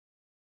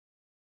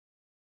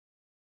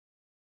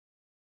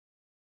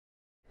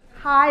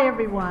Hi,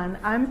 everyone.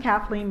 I'm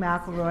Kathleen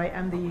McElroy.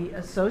 I'm the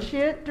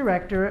Associate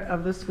Director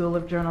of the School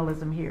of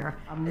Journalism here.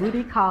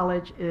 Moody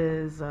College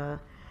is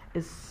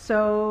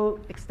so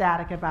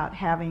ecstatic about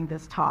having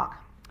this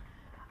talk.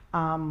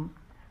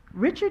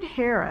 Richard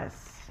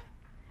Harris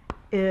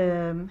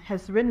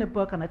has written a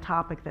book on a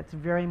topic that's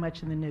very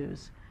much in the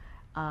news.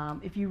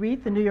 If you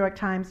read the New York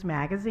Times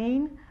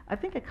Magazine, I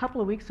think a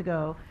couple of weeks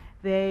ago,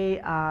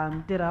 they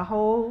did a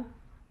whole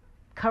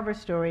cover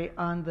story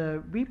on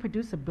the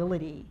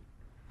reproducibility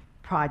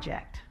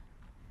project.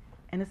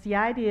 And it's the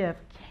idea of,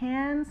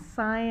 can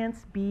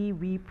science be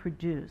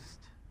reproduced?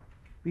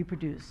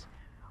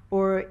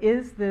 Or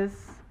is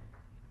this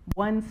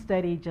one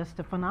study just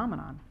a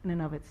phenomenon in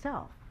and of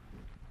itself?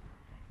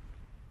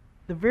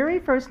 The very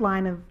first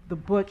line of the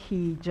book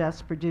he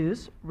just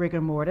produced,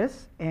 Rigor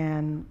Mortis,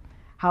 and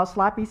How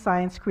Sloppy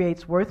Science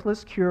Creates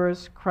Worthless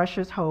Cures,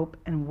 Crushes Hope,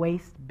 and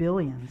Wastes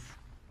Billions.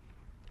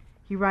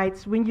 He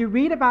writes, when you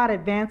read about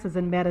advances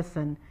in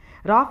medicine,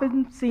 it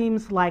often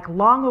seems like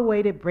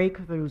long-awaited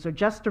breakthroughs are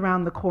just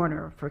around the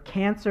corner for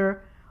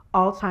cancer,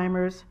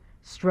 Alzheimer's,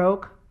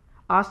 stroke,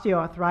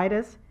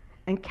 osteoarthritis,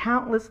 and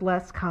countless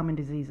less common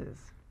diseases.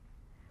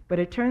 But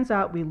it turns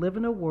out we live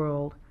in a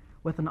world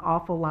with an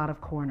awful lot of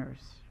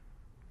corners.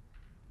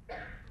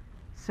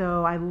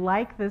 So I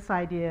like this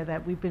idea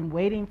that we've been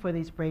waiting for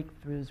these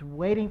breakthroughs.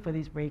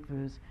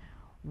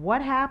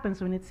 What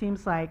happens when it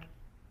seems like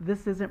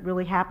this isn't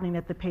really happening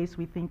at the pace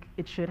we think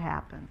it should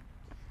happen?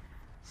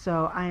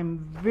 So I'm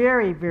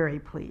very, very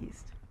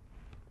pleased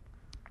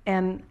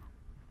and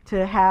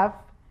to have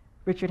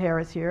Richard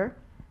Harris here.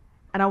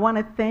 And I want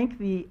to thank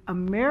the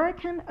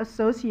American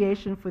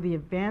Association for the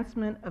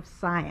Advancement of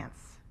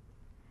Science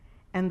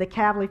and the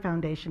Kavli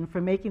Foundation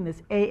for making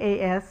this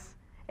AAAS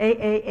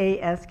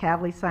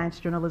Kavli Science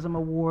Journalism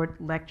Award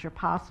lecture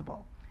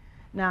possible.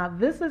 Now,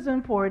 this is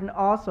important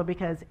also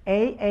because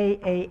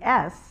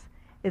AAAS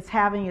is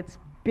having its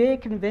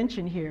big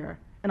convention here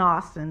in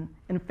Austin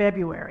in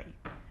February.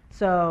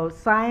 So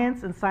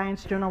science and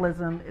science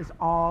journalism is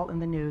all in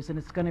the news, and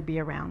it's going to be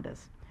around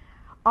us.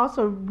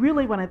 Also,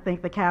 really want to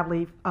thank the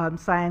Kavli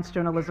Science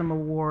Journalism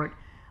Award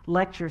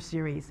lecture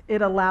series.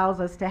 It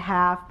allows us to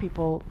have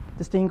people,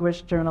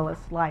 distinguished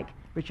journalists like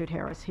Richard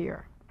Harris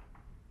here.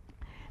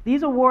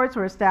 These awards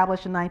were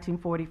established in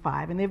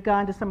 1945, and they've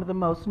gone to some of the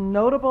most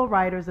notable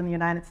writers in the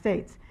United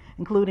States,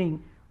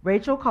 including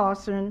Rachel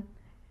Carson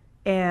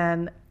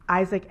and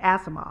Isaac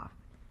Asimov.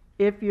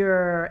 If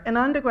you're an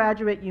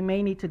undergraduate, you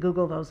may need to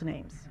Google those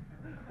names.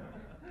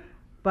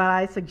 But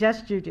I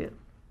suggest you do,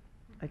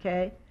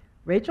 okay?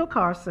 Rachel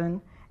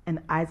Carson and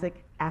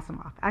Isaac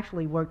Asimov.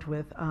 Actually worked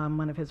with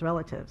one of his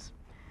relatives.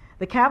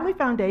 The Kavli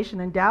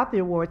Foundation endowed the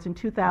awards in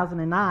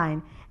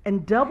 2009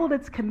 and doubled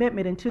its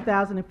commitment in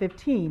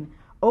 2015,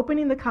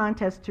 opening the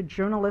contest to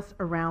journalists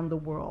around the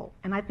world.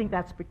 And I think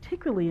that's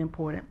particularly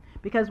important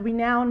because we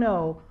now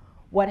know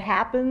what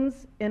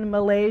happens in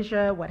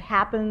Malaysia, what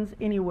happens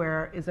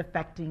anywhere is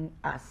affecting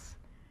us.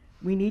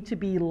 We need to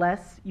be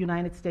less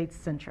United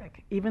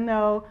States-centric, even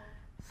though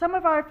some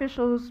of our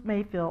officials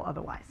may feel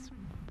otherwise.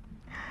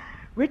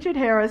 Richard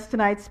Harris,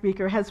 tonight's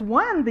speaker, has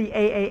won the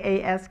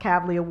AAAS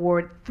Kavli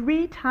Award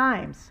 3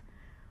 times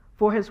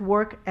for his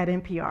work at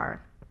NPR,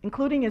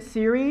 including a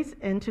series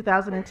in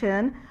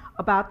 2010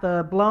 about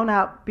the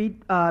blown-out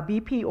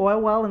BP oil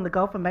well in the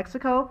Gulf of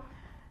Mexico,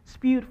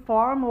 spewed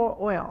far more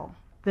oil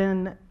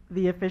than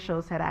the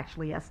officials had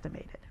actually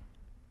estimated.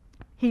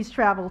 He's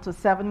traveled to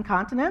 7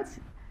 continents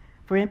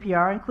for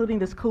NPR, including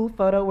this cool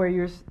photo where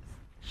you're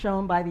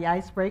shown by the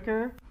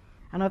icebreaker.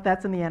 I don't know if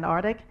that's in the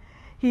Antarctic.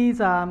 He's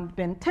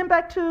been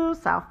Timbuktu,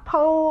 South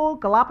Pole,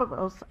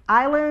 Galapagos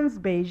Islands,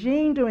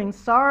 Beijing, doing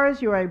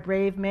SARS, You're a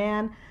Brave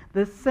Man,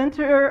 the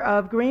center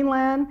of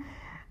Greenland,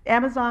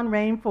 Amazon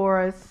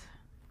rainforest,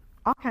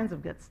 all kinds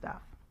of good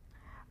stuff.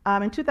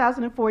 In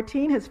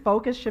 2014, his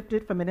focus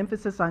shifted from an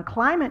emphasis on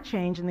climate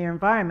change and the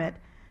environment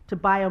to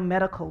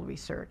biomedical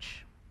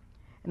research.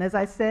 And as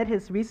I said,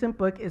 his recent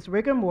book is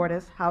Rigor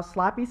Mortis, How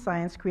Sloppy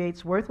Science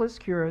Creates Worthless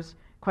Cures,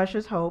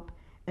 Crushes Hope,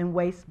 and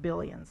Wastes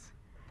Billions.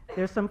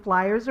 There's some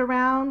flyers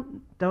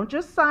around. Don't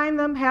just sign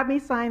them, have me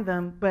sign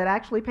them, but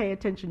actually pay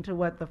attention to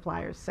what the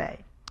flyers say.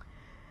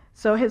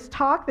 So his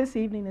talk this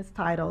evening is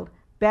titled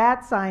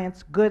Bad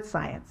Science, Good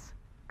Science,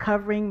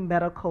 Covering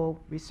Medical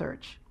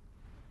Research.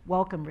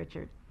 Welcome,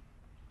 Richard.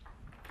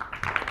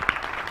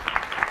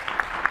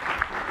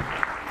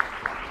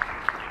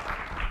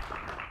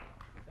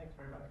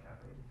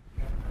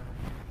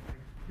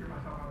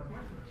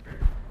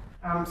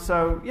 I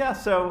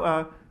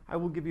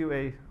will give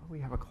you we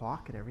have a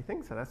clock and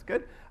everything, so that's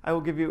good. I will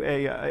give you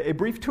a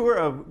brief tour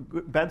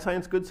of bad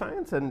science, good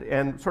science,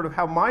 and sort of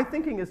how my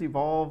thinking has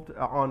evolved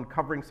on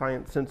covering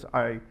science since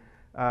I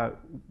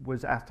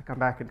was asked to come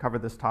back and cover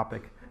this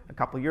topic a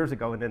couple of years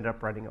ago and ended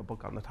up writing a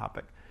book on the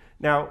topic.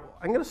 Now,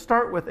 I'm going to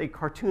start with a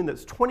cartoon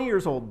that's 20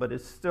 years old, but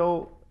is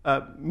still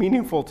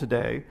meaningful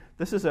today.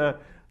 This is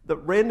the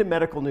random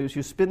medical news.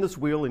 You spin this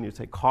wheel and you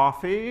say,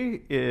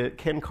 coffee, it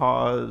can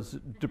cause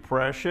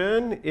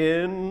depression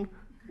in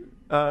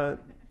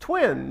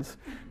twins.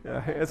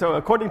 And so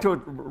according to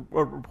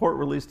a report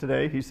released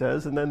today, he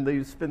says, and then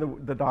they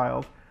spin the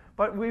dials.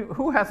 But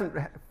who hasn't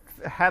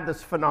had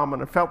this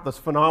phenomenon, felt this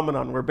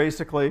phenomenon where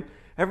basically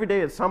every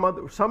day it's some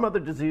other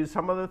disease,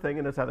 some other thing,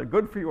 and it's either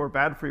good for you or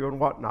bad for you and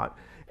whatnot.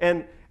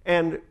 And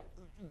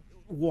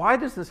why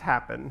does this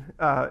happen?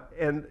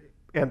 And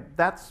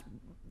that's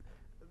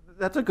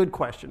a good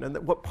question. And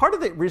what part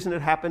of the reason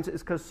it happens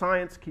is because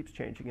science keeps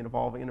changing and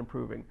evolving and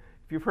improving.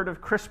 If you've heard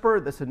of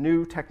CRISPR, that's a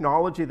new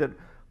technology that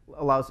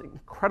allows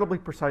incredibly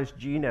precise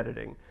gene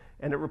editing.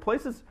 And it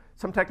replaces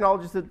some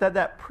technologies that did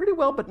that pretty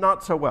well, but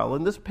not so well.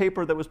 And this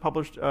paper that was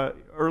published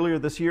earlier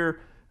this year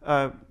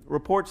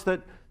reports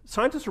that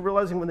scientists are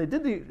realizing when they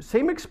did the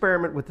same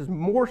experiment with this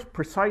more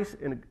precise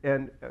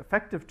and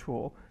effective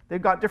tool, they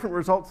got different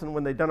results than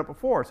when they'd done it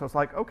before. So it's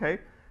like, okay,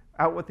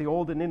 out with the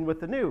old and in with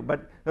the new.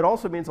 But it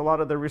also means a lot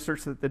of the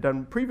research that they'd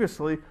done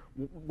previously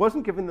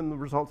wasn't giving them the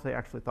results they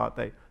actually thought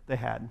they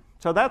had.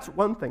 So that's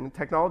one thing.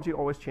 Technology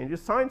always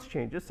changes. Science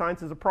changes.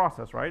 Science is a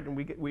process, right? And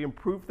we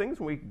improve things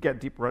and we get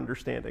deeper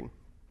understanding.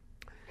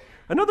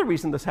 Another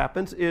reason this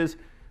happens is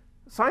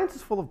science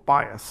is full of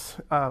bias.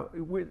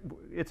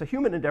 It's a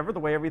human endeavor the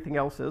way everything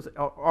else is.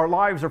 Our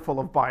lives are full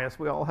of bias.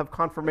 We all have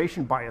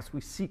confirmation bias.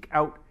 We seek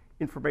out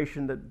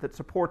information that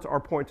supports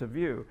our point of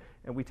view,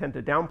 and we tend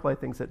to downplay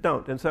things that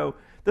don't. And so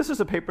this is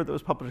a paper that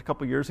was published a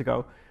couple years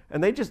ago,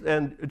 and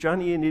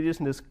John Ioannidis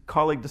and his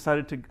colleague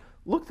decided to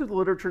look through the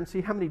literature and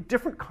see how many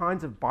different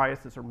kinds of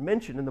biases are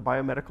mentioned in the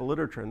biomedical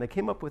literature, and they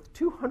came up with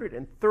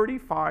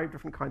 235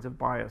 different kinds of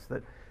bias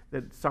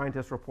that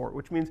scientists report,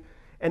 which means,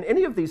 and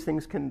any of these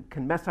things can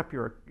mess up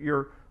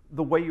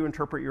the way you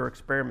interpret your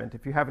experiment.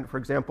 If you haven't, for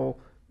example,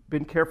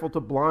 been careful to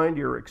blind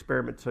your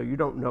experiment so you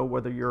don't know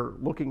whether you're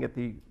looking at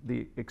the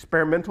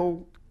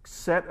experimental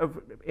set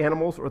of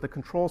animals or the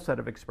control set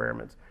of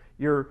experiments.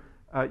 You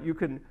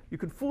can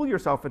fool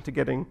yourself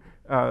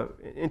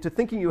into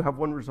thinking you have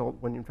one result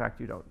when in fact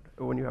you don't,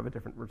 or when you have a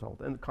different result.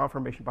 And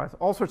confirmation bias,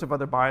 all sorts of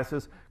other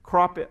biases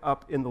crop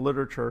up in the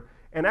literature.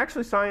 And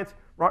actually science,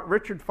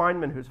 Richard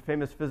Feynman, who's a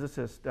famous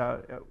physicist,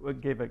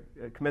 gave a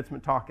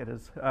commencement talk at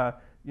his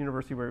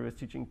university where he was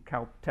teaching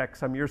Caltech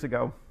some years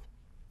ago,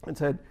 and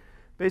said,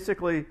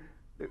 basically,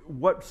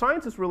 what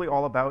science is really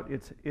all about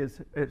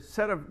is a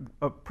set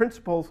of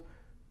principles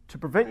to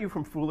prevent you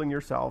from fooling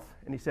yourself.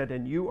 And he said,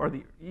 and you are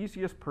the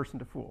easiest person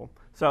to fool.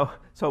 So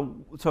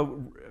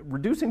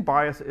reducing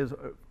bias is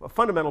a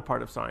fundamental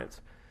part of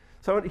science.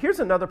 So here's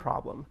another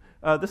problem.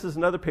 This is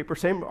another paper,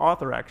 same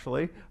author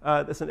actually.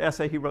 This is an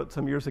essay he wrote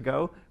some years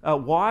ago.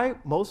 Why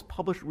most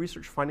published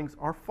research findings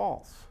are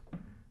false.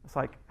 It's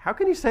like, how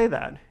can you say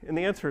that? And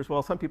the answer is,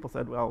 well, some people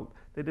said, well,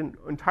 they didn't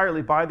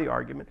entirely buy the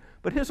argument.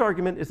 But his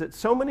argument is that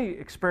so many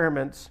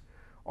experiments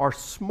are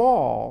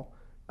small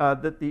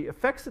that the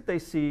effects that they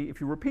see,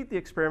 if you repeat the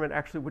experiment,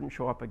 actually wouldn't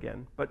show up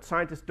again. But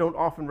scientists don't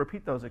often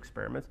repeat those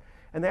experiments.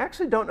 And they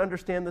actually don't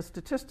understand the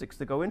statistics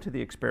that go into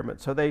the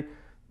experiment. So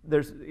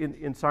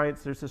in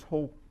science, there's this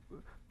whole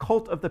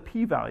cult of the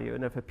p-value.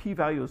 And if a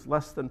p-value is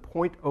less than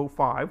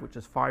 0.05, which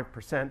is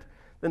 5%,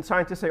 then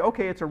scientists say,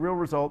 okay, it's a real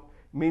result.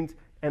 It means,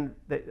 and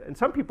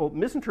some people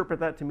misinterpret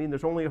that to mean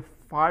there's only a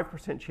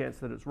 5% chance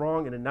that it's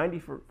wrong and a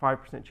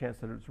 95% chance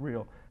that it's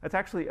real. That's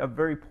actually a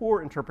very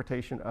poor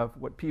interpretation of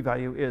what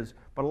p-value is.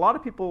 But a lot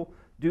of people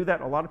do that.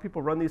 A lot of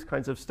people run these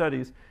kinds of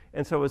studies.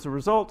 And so as a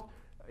result,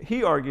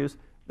 he argues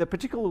that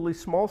particularly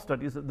small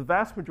studies, that the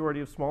vast majority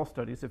of small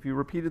studies, if you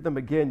repeated them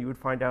again, you would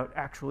find out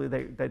actually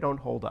they don't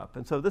hold up.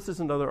 And so this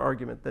is another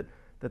argument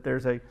that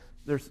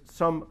there's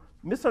some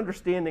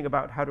misunderstanding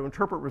about how to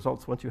interpret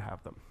results once you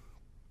have them.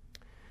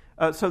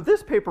 So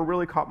this paper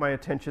really caught my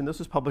attention. This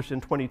was published in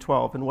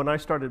 2012, and when I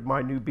started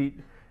my new beat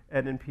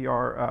at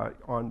NPR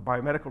on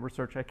biomedical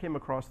research, I came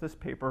across this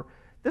paper.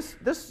 This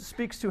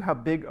speaks to how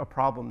big a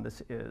problem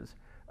this is.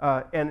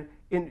 And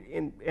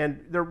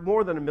there are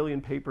more than 1 million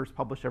papers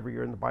published every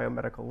year in the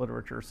biomedical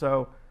literature.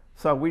 So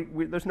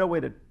there's no way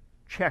to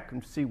check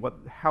and see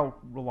how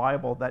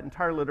reliable that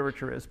entire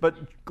literature is. But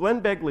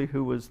Glenn Begley,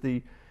 who was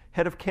the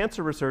head of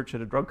cancer research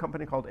at a drug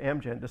company called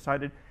Amgen,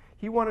 decided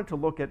he wanted to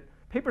look at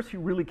papers he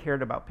really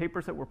cared about,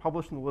 papers that were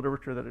published in the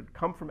literature that had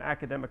come from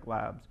academic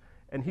labs.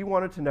 And he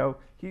wanted to know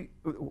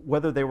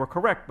whether they were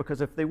correct, because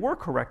if they were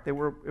correct, they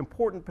were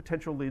important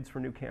potential leads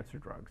for new cancer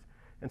drugs.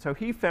 And so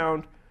he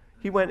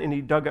went and he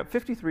dug up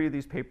 53 of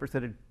these papers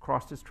that had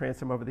crossed his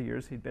transom over the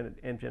years. He'd been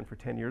at Amgen for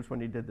 10 years when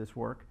he did this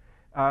work.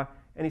 And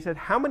he said,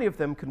 how many of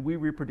them can we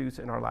reproduce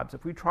in our labs?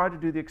 If we try to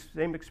do the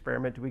same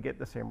experiment, do we get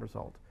the same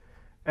result?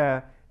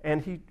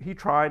 And he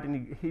tried,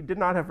 and he did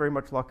not have very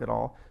much luck at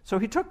all. So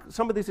he took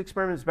some of these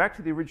experiments back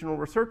to the original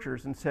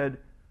researchers and said,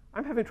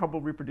 I'm having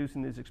trouble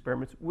reproducing these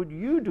experiments. Would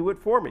you do it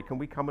for me? Can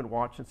we come and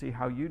watch and see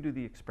how you do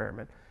the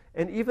experiment?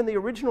 And even the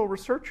original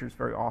researchers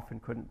very often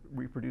couldn't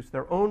reproduce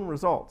their own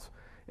results.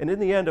 And in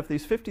the end, of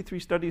these 53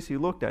 studies he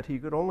looked at, he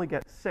could only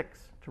get 6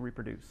 to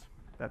reproduce.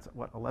 That's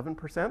what,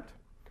 11%?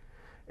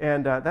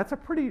 And that's a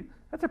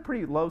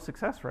pretty low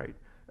success rate.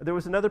 There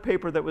was another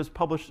paper that was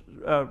published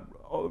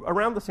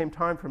around the same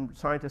time from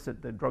scientists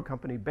at the drug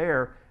company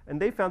Bayer, and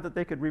they found that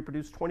they could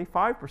reproduce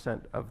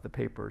 25% of the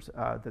papers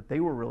that they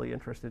were really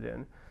interested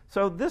in.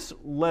 So this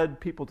led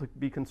people to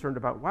be concerned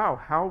about, wow,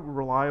 how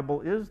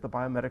reliable is the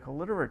biomedical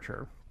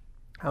literature?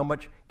 How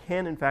much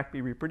can in fact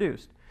be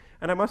reproduced?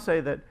 And I must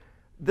say that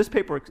this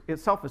paper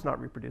itself is not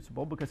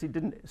reproducible because he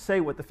didn't say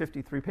what the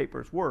 53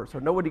 papers were. So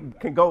nobody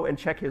can go and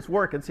check his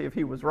work and see if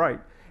he was right.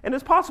 And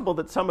it's possible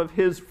that some of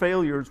his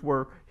failures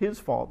were his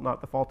fault,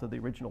 not the fault of the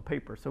original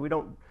paper. So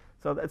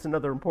that's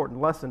another important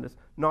lesson. It's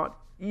not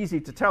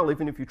easy to tell.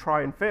 Even if you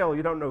try and fail,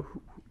 you don't know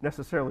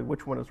necessarily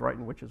which one is right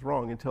and which is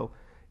wrong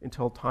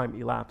until time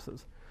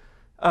elapses.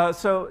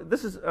 So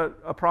this is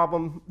a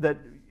problem that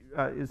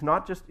is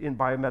not just in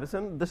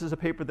biomedicine. This is a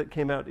paper that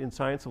came out in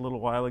Science a little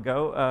while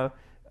ago.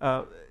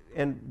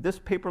 And this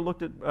paper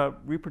looked at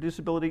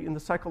reproducibility in the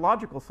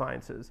psychological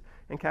sciences.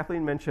 And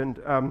Kathleen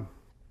mentioned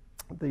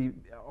the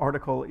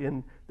article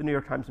in the New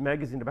York Times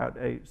Magazine about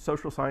a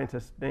social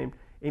scientist named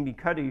Amy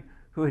Cuddy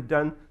who had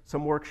done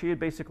some work. She has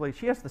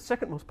the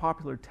second most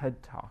popular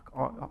TED Talk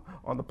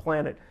on the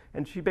planet.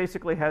 And she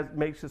basically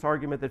makes this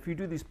argument that if you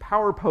do these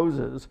power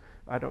poses,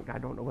 I don't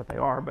know what they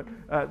are,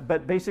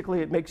 but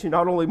basically it makes you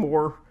not only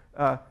more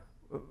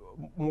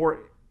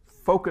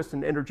focused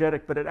and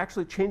energetic, but it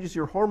actually changes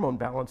your hormone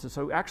balances.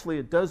 So actually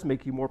it does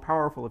make you more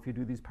powerful if you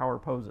do these power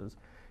poses.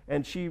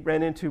 And she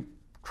ran into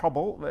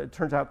trouble. It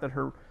turns out that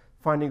her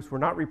findings were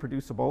not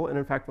reproducible. And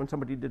in fact, when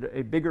somebody did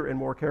a bigger and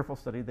more careful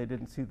study, they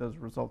didn't see those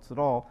results at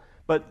all.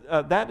 But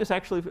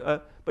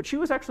but she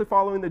was actually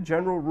following the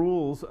general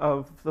rules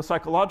of the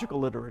psychological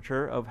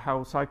literature of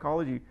how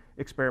psychology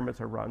experiments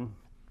are run.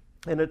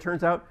 And it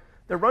turns out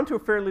they're run to a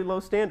fairly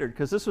low standard,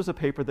 because this was a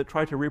paper that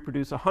tried to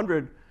reproduce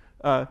 100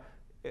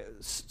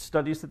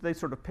 studies that they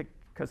sort of picked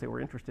because they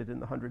were interested in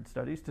the 100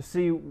 studies to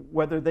see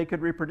whether they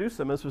could reproduce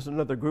them. This was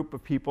another group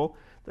of people,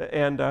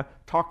 and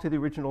talked to the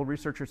original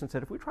researchers and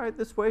said, if we try it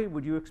this way,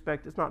 would you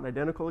expect, it's not an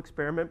identical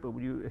experiment, but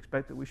would you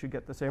expect that we should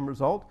get the same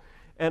result?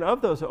 And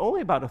of those,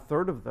 only about a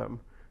third of them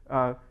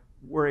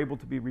were able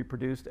to be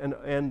reproduced,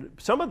 and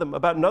some of them,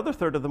 about another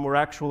third of them, were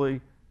actually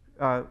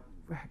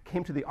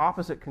came to the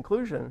opposite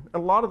conclusion.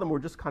 And a lot of them were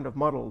just kind of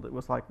muddled. It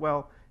was like,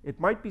 well, it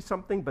might be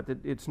something, but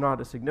it's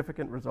not a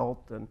significant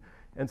result.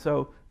 And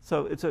so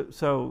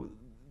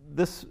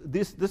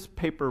this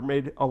paper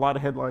made a lot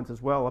of headlines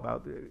as well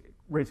about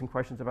raising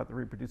questions about the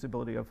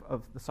reproducibility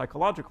of the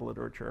psychological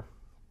literature.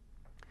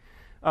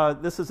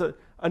 This is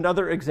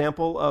another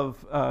example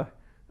of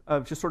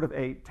just sort of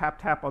a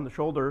tap on the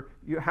shoulder.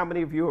 How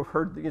many of you have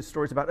heard these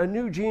stories about a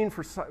new gene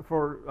for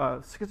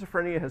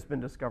schizophrenia has been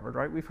discovered,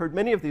 right? We've heard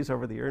many of these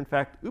over the year. In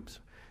fact,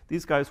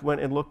 these guys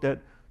went and looked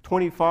at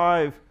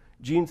 25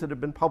 genes that have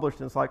been published,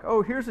 and it's like,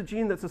 oh, here's a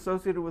gene that's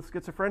associated with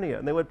schizophrenia.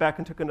 And they went back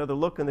and took another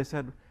look, and they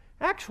said,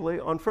 actually,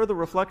 on further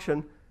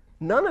reflection,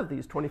 none of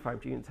these 25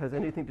 genes has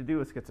anything to do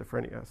with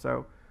schizophrenia.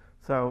 So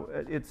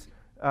it's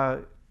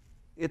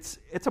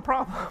a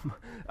problem.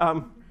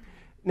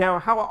 Now,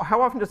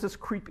 how often does this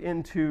creep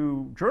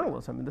into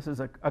journalism? And this is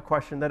a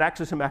question that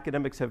actually some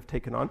academics have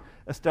taken on.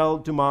 Estelle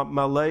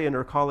Dumas-Mallet and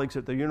her colleagues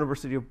at the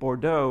University of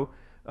Bordeaux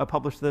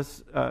published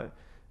this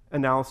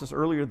analysis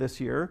earlier this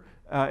year.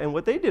 And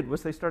what they did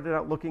was they started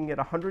out looking at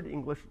 100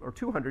 English or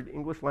 200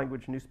 English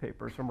language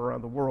newspapers from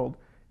around the world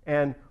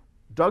and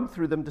dug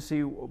through them to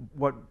see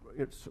what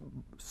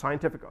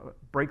scientific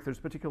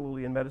breakthroughs,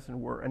 particularly in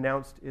medicine, were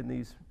announced in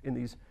these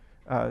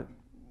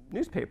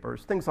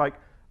newspapers. Things like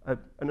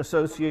an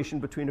association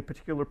between a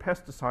particular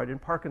pesticide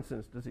and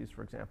Parkinson's disease,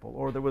 for example.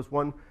 Or there was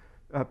one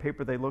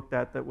paper they looked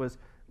at that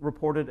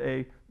reported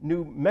a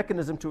new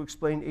mechanism to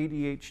explain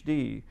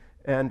ADHD.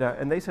 And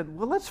they said,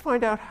 well, let's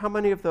find out how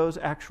many of those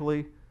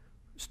actually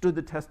stood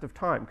the test of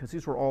time, because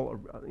these were all,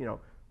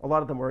 a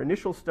lot of them were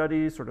initial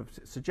studies, sort of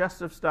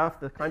suggestive stuff,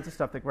 the kinds of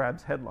stuff that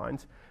grabs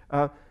headlines.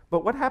 But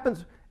what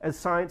happens as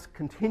science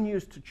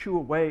continues to chew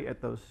away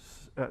at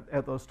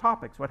those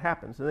topics? What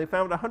happens? And they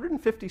found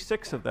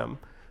 156 of them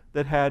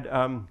that had,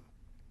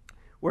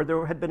 where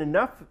there had been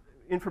enough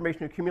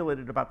information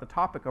accumulated about the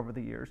topic over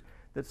the years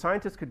that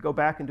scientists could go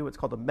back and do what's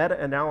called a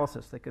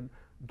meta-analysis. They could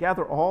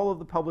gather all of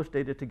the published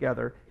data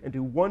together and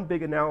do one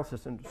big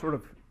analysis and sort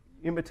of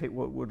imitate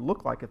what it would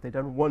look like if they'd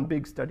done one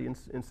big study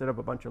instead of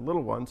a bunch of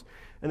little ones.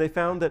 And they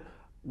found that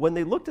when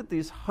they looked at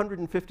these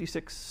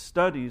 156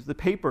 studies, the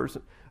papers,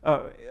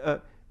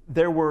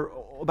 there were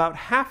about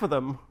half of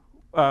them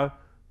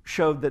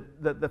showed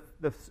that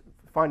the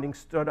findings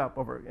stood up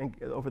over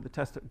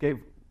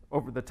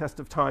the test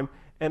of time,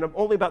 and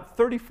only about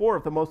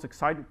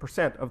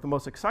 34% of the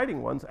most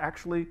exciting ones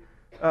actually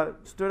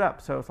stood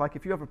up. So it's like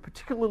if you have a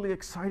particularly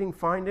exciting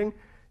finding,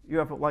 you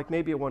have like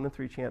maybe a 1 in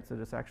 3 chance that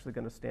it's actually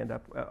going to stand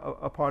up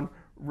upon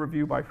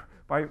review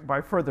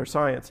by further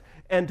science.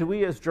 And do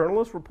we as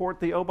journalists report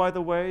by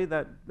the way,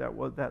 that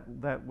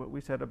what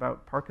we said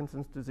about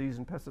Parkinson's disease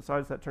and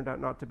pesticides, that turned out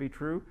not to be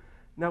true?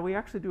 Now, we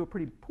actually do a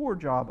pretty poor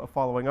job of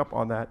following up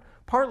on that,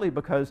 partly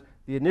because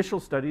the initial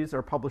studies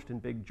are published in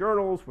big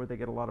journals where they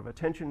get a lot of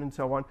attention and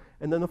so on,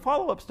 and then the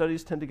follow-up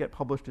studies tend to get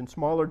published in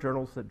smaller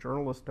journals that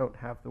journalists don't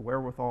have the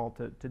wherewithal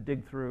to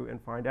dig through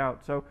and find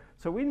out. So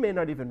we may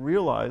not even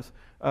realize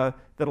that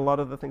a lot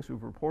of the things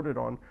we've reported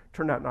on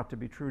turn out not to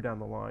be true down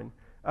the line.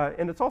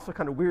 And it's also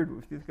kind of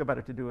weird, if you think about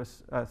it, to do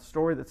a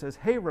story that says,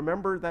 hey,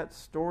 remember that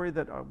story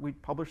that we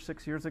published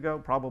 6 years ago?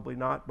 Probably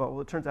not. Well,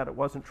 it turns out it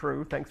wasn't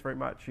true. Thanks very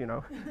much, you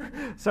know.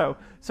 So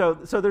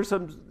there's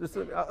some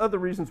other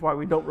reasons why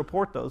we don't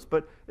report those.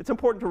 But it's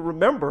important to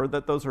remember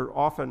that those are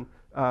often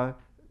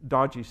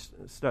dodgy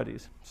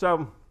studies.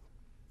 So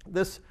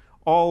this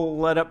all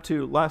led up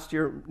to last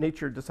year,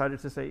 Nature decided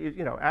to say,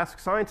 you know, ask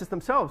scientists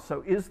themselves.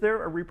 So is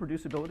there a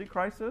reproducibility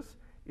crisis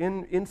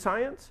in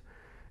science?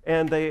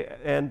 And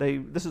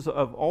this is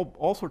of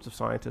all sorts of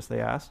scientists they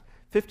asked.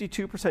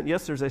 52%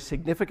 yes, there's a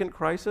significant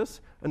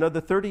crisis.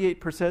 Another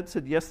 38%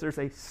 said yes, there's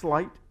a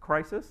slight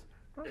crisis.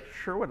 Not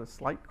sure what a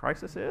slight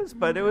crisis is,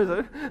 but it was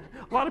a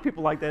lot of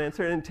people like that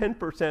answer. And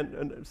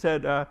 10%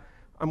 said,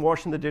 I'm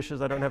washing the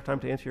dishes, I don't have time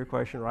to answer your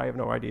question, or I have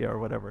no idea, or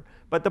whatever.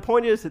 But the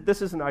point is that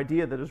this is an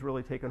idea that has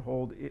really taken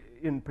hold,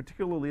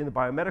 particularly in the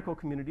biomedical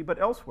community, but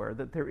elsewhere,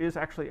 that there is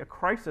actually a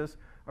crisis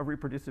of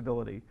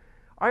reproducibility.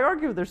 I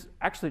argue there's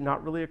actually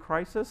not really a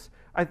crisis.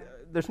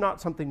 There's not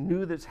something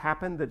new that's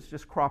happened that's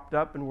just cropped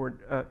up,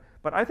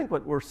 but I think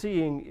what we're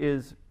seeing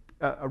is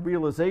a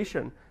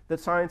realization that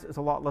science is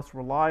a lot less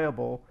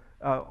reliable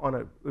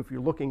if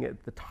you're looking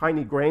at the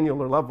tiny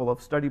granular level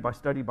of study by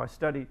study by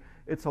study.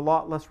 It's a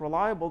lot less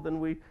reliable than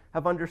we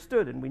have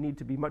understood, and we need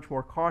to be much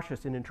more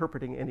cautious in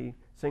interpreting any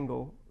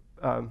single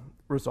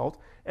result.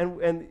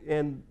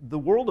 And the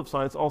world of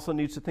science also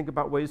needs to think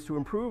about ways to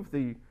improve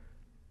the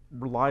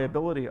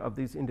reliability of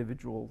these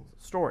individual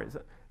stories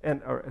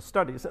or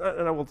studies.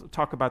 And I will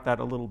talk about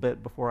that a little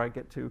bit before I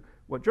get to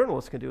what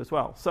journalists can do as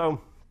well. So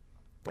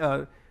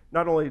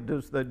not only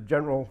does the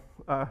general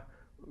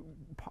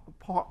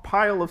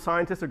pile of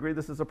scientists agree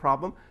this is a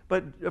problem,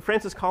 but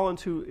Francis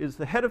Collins, who is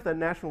the head of the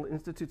National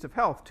Institutes of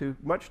Health,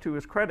 much to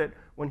his credit,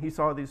 when he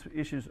saw these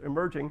issues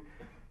emerging,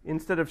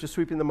 instead of just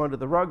sweeping them under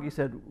the rug, he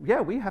said, yeah,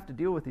 we have to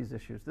deal with these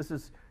issues. This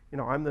is, you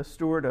know, I'm the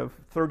steward of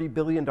 $30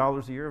 billion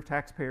a year of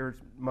taxpayers'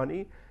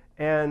 money.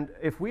 And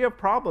if we have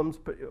problems,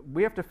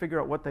 we have to figure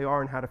out what they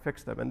are and how to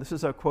fix them. And this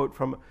is a quote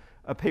from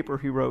a paper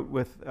he wrote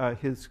with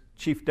his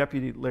chief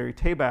deputy, Larry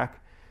Tabak.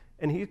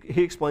 And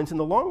he explains, in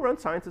the long run,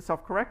 science is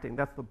self-correcting.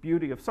 That's the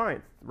beauty of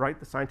science, right?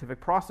 The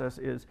scientific process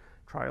is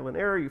trial and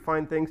error. You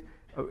find things.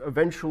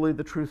 Eventually,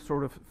 the truth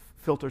sort of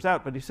filters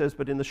out. But he says,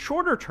 but in the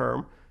shorter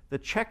term, the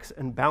checks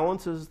and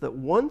balances that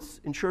once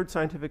ensured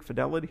scientific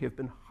fidelity have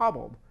been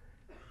hobbled.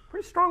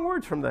 Pretty strong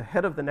words from the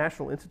head of the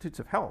National Institutes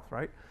of Health,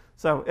 right?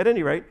 So at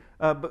any rate,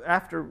 but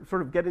after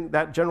sort of getting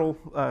that general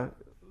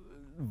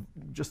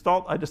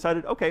gestalt, I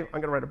decided, okay, I'm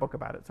going to write a book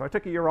about it. So I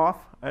took a year off,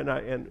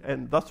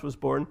 and thus was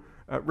born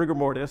Rigor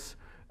Mortis.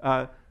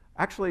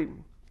 Actually,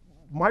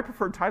 my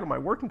preferred title, my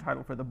working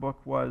title for the book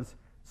was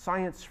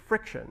Science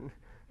Friction,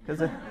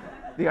 because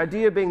the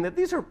idea being that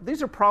these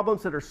are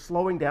problems that are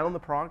slowing down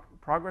the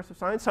progress of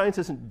science. Science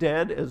isn't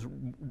dead,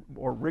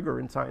 or rigor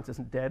in science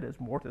isn't dead, as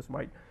Mortis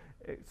might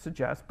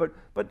suggest,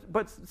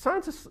 but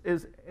science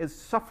is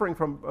suffering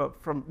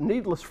from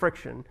needless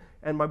friction,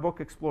 and my book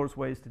explores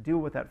ways to deal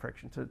with that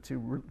friction,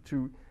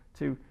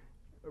 to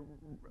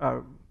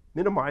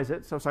minimize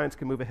it so science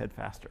can move ahead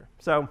faster.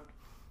 So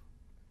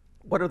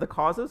what are the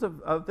causes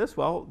of this?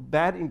 Well,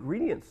 bad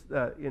ingredients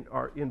in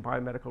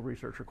biomedical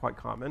research are quite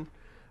common.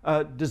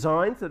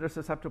 Designs that are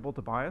susceptible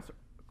to bias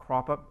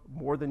crop up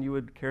more than you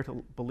would care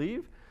to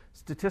believe.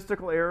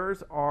 Statistical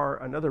errors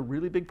are another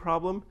really big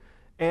problem.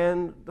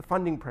 And the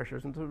funding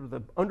pressures and sort of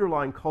the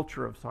underlying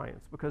culture of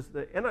science, because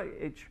the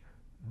NIH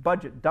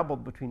budget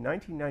doubled between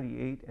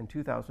 1998 and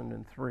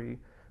 2003,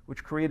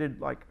 which created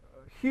like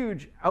a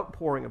huge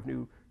outpouring of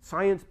new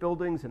science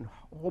buildings and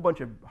a whole bunch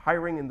of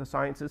hiring in the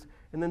sciences.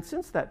 And then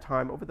since that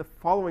time, over the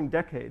following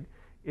decade,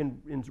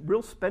 in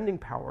real spending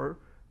power,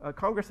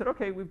 Congress said,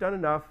 okay, we've done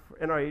enough,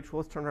 NIH,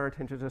 let's turn our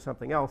attention to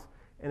something else.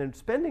 And in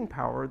spending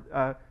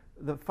power,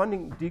 the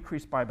funding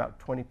decreased by about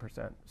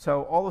 20%.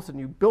 So all of a sudden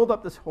you build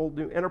up this whole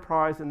new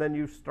enterprise and then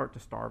you start to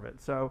starve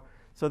it. So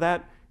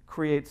that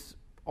creates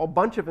a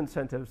bunch of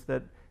incentives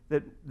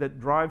that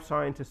drive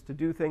scientists to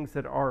do things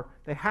that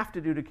they have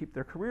to do to keep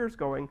their careers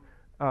going,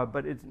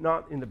 but it's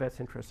not in the best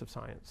interest of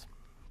science.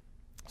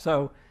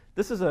 So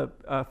this is a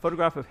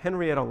photograph of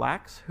Henrietta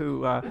Lacks,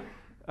 who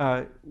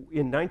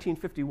in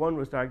 1951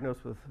 was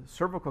diagnosed with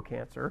cervical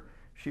cancer.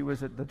 She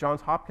was at the Johns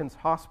Hopkins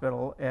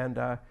Hospital,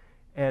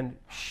 and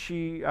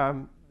she,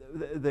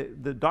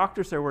 the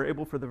doctors there were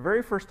able for the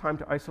very first time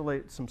to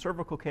isolate some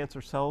cervical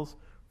cancer cells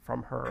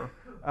from her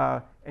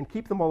and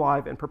keep them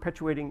alive and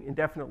perpetuating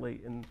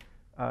indefinitely in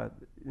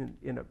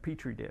a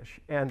petri dish.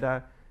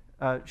 And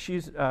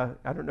she's, I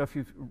don't know if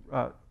you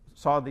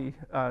saw the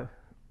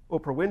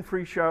Oprah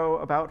Winfrey show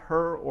about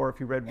her, or if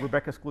you read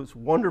Rebecca Skloot's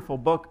wonderful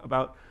book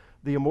about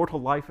the immortal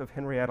life of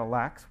Henrietta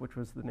Lacks, which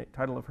was the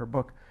title of her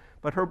book.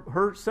 But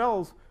her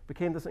cells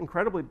became this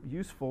incredibly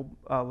useful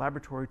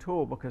laboratory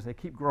tool because they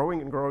keep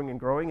growing and growing and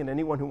growing, and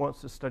anyone who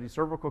wants to study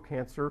cervical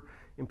cancer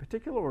in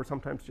particular, or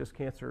sometimes just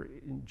cancer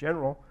in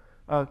general,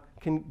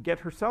 can get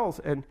her cells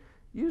and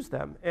use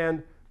them.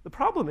 And the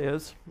problem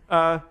is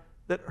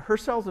that her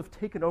cells have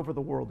taken over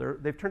the world.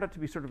 They've turned out to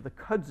be sort of the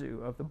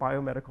kudzu of the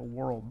biomedical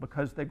world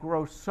because they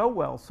grow so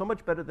well, so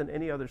much better than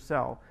any other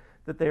cell,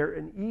 that they're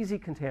an easy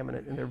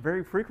contaminant, and they're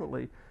very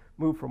frequently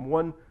moved from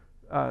one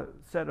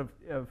set of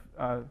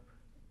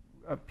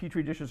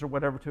petri dishes or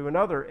whatever to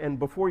another, and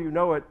before you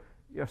know it,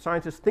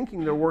 scientists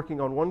thinking they're working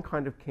on one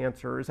kind of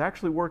cancer has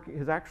actually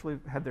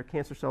had their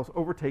cancer cells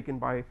overtaken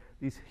by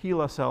these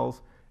HeLa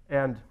cells,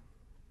 and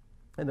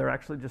they're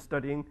actually just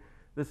studying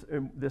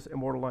this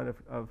immortal line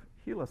of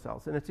HeLa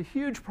cells. And it's a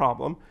huge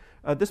problem.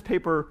 This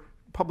paper,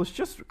 published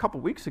just a couple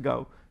weeks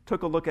ago,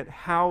 took a look at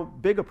how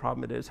big a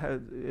problem it is,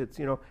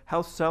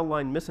 how cell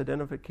line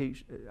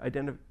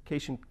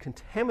misidentification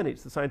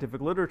contaminates the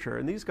scientific literature.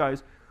 And these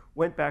guys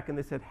went back and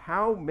they said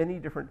how many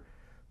different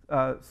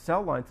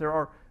cell lines there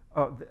are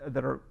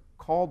that are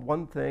called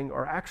one thing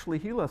are actually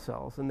HeLa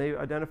cells. And they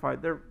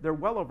identified there are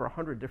well over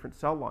 100 different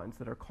cell lines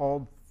that are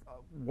called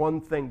one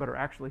thing but are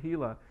actually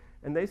HeLa.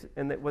 And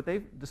what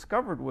they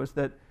discovered was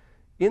that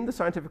in the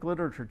scientific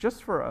literature,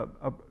 just for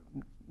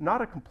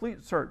not a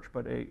complete search,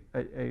 but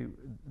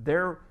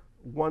their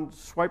one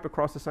swipe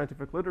across the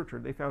scientific literature,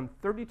 they found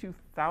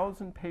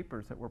 32,000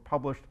 papers that were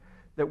published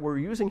that were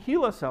using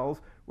HeLa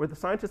cells where the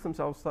scientists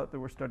themselves thought they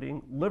were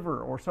studying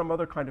liver or some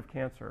other kind of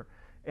cancer.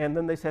 And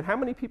then they said, how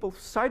many people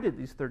cited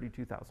these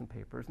 32,000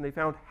 papers? And they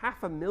found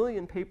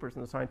 500,000 papers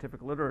in the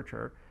scientific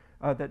literature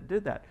that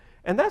did that.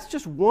 And that's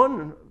just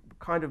one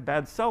kind of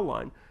bad cell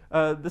line.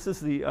 This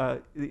is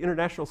the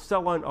International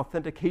Cell Line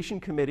Authentication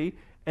Committee,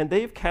 and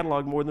they've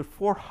cataloged more than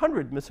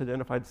 400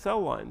 misidentified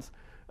cell lines.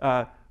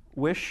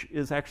 WISH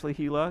is actually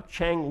HeLa,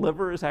 Chang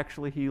liver is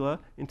actually HeLa,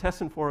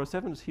 intestine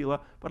 407 is HeLa,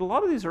 but a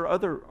lot of these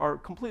are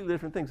completely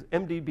different things.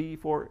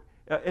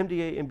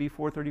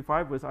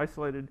 MDA-MB435 was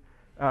isolated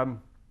at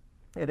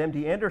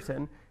MD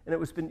Anderson, and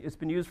it's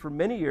been used for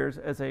many years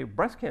as a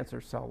breast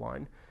cancer cell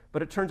line,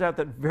 but it turns out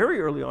that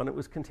very early on it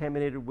was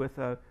contaminated with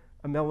a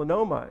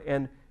melanoma,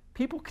 and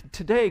people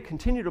today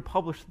continue to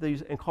publish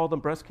these and call them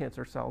breast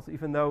cancer cells,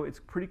 even though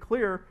it's pretty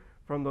clear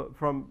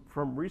from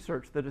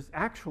research that it's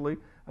actually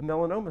a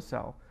melanoma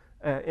cell.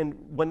 And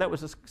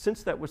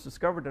since that was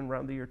discovered in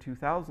around the year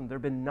 2000, there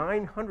have been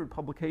 900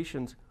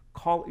 publications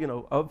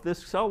of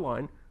this cell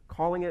line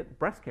calling it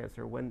breast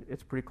cancer when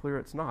it's pretty clear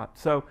it's not.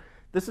 So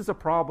this is a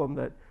problem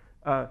that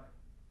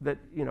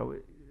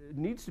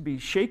needs to be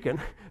shaken.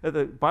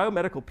 The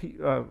biomedical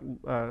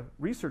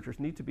researchers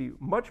need to be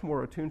much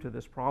more attuned to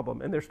this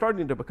problem, and they're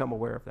starting to become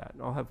aware of that.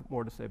 And I'll have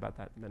more to say about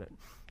that in a minute.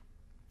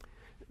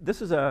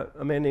 This is a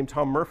man named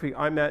Tom Murphy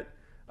I met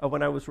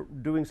when I was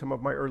doing some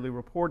of my early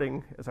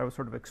reporting as I was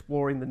sort of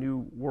exploring the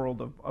new world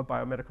of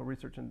biomedical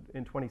research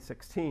in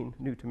 2016,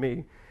 new to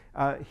me.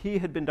 He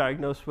had been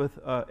diagnosed with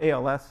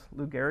ALS,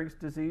 Lou Gehrig's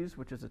disease,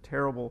 which is a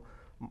terrible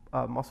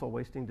muscle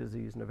wasting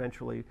disease, and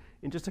eventually,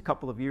 in just a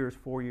couple of years,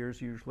 4 years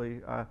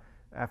usually,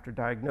 after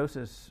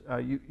diagnosis,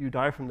 you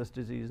die from this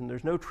disease, and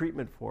there's no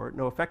treatment for it,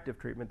 no effective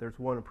treatment. There's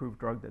one approved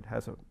drug that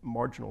has a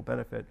marginal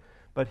benefit.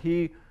 But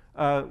he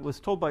was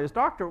told by his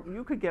doctor,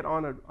 you could get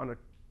on a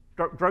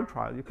drug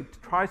trial. You could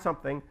try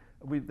something.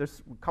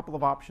 There's a couple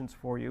of options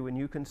for you, and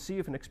you can see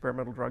if an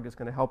experimental drug is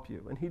going to help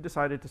you. And he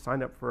decided to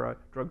sign up for a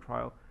drug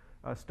trial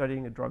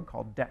studying a drug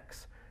called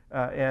DEX.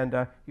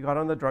 And he got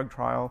on the drug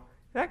trial.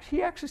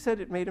 He actually said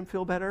it made him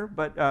feel better,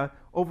 but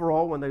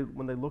overall,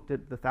 when they looked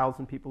at the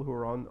 1,000 people who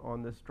were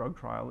on this drug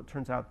trial, it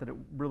turns out that it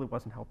really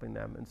wasn't helping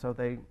them, and so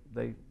they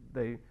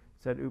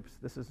said, "Oops,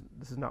 this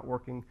is not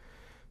working.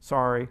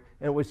 Sorry."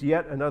 And it was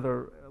yet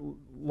another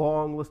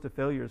long list of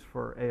failures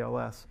for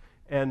ALS.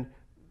 And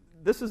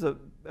this is a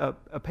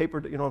paper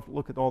that you don't have to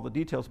look at all the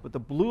details, but the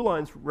blue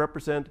lines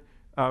represent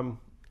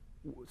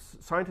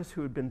scientists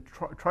who had been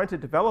trying to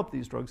develop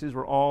these drugs. These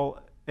were all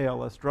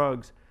ALS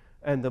drugs.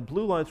 And the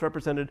blue lines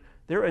represented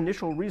their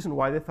initial reason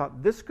why they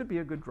thought this could be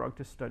a good drug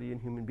to study in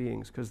human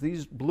beings, because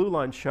these blue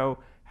lines show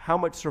how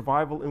much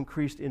survival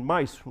increased in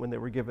mice when they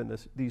were given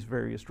these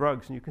various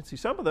drugs. And you can see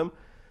some of them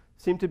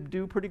seem to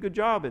do a pretty good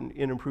job in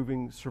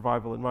improving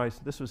survival in mice.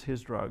 This was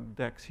his drug,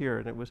 Dex here,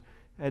 and it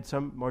had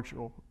some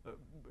marginal,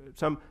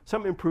 some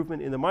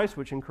improvement in the mice,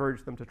 which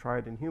encouraged them to try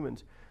it in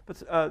humans.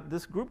 But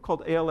this group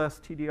called ALS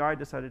TDI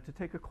decided to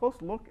take a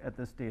close look at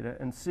this data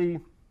and see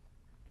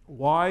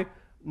why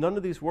none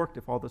of these worked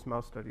if all this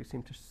mouse studies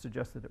seemed to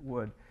suggest that it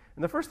would.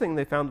 And the first thing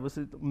they found was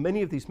that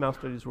many of these mouse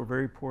studies were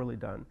very poorly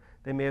done.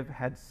 They may have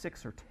had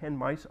 6 or 10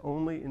 mice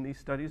only in these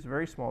studies, a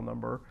very small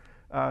number.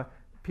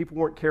 People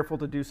weren't careful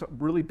to do some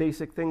really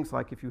basic things,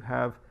 like if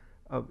you're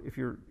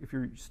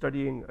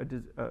studying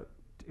a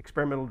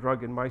experimental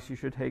drug in mice, you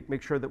should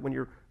make sure that when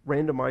you're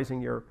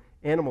randomizing your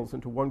animals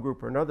into one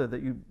group or another,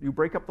 that you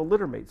break up the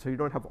litter mates so you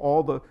don't have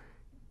all the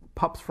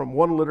pups from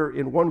one litter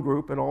in one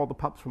group and all the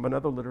pups from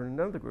another litter in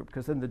another group,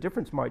 because then the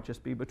difference might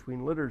just be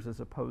between litters as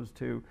opposed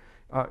to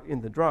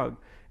in the drug.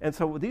 And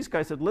so these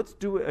guys said, let's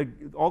do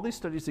all these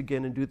studies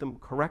again and do them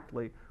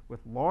correctly with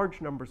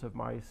large numbers of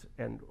mice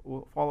and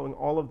following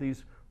all of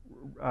these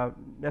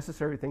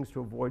necessary things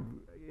to avoid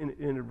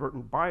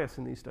inadvertent bias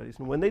in these studies.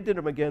 And when they did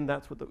them again,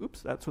 that's what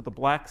the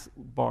black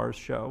bars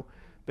show.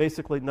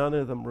 Basically, none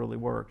of them really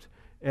worked.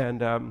 And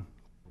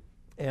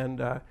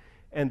the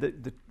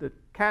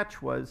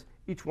catch was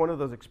each one of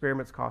those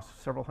experiments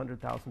cost several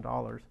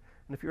 $100,000. And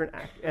if you're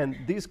and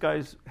these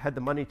guys had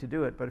the money to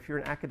do it, but if you're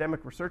an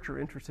academic researcher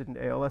interested in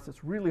ALS,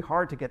 it's really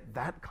hard to get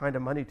that kind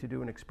of money to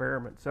do an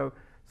experiment. So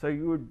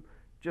you would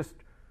just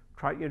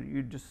try.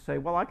 You'd just say,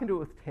 well, I can do it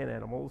with 10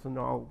 animals, and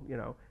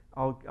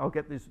I'll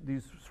get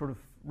these sort of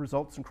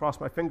results and cross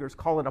my fingers,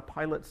 call it a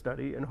pilot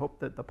study, and hope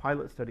that the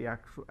pilot study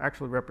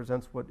actually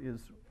represents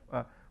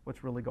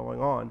what's really going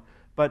on.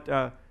 But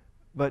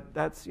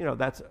that's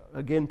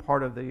again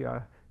part of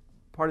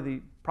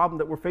the problem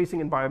that we're facing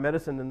in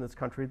biomedicine in this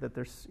country, that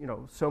there's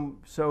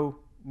so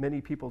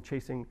many people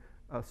chasing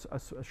a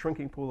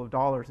shrinking pool of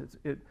dollars.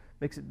 It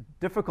makes it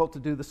difficult to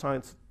do the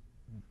science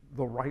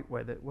the right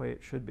way, that way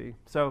it should be.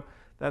 So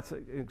that's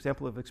an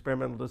example of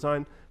experimental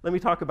design. Let me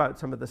talk about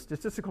some of the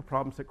statistical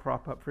problems that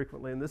crop up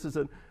frequently. And this is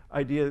an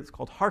idea that's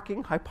called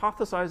harking,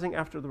 hypothesizing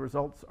after the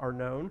results are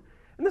known.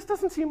 And this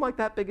doesn't seem like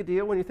that big a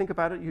deal when you think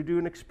about it. You do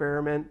an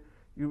experiment.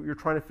 You're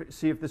trying to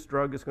see if this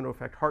drug is going to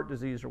affect heart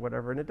disease or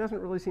whatever, and it doesn't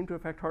really seem to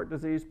affect heart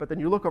disease. But then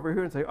you look over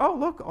here and say, oh,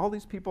 look, all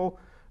these people,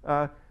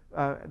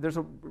 there's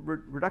a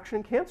reduction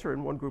in cancer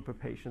in one group of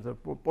patients, of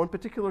one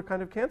particular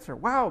kind of cancer.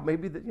 Wow,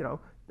 maybe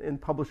and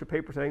publish a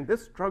paper saying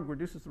this drug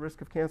reduces the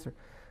risk of cancer.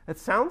 It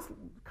sounds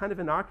kind of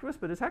innocuous,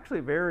 but it's actually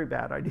a very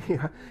bad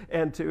idea.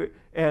 And to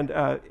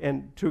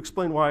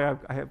explain why,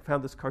 I have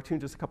found this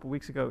cartoon just a couple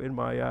weeks ago in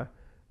my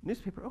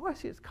newspaper. Oh, I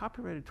see, it's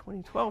copyrighted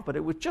 2012, but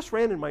it was just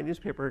ran in my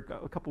newspaper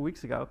a couple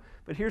weeks ago.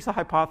 But here's the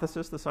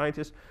hypothesis, the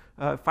scientist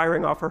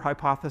firing off her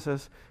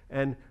hypothesis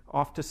and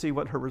off to see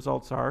what her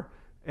results are.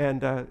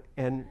 And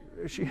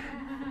she,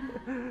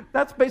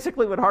 that's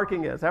basically what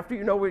harking is. After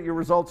you know what your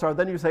results are,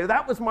 then you say,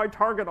 that was my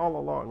target all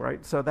along,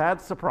 right? So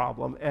that's the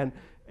problem. And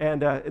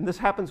this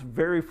happens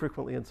very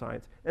frequently in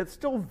science. It's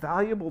still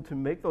valuable to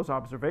make those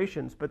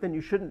observations, but then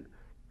you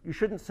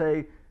shouldn't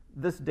say,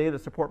 this data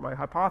support my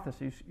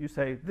hypothesis. You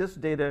say, this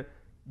data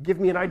give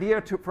me an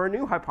idea for a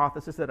new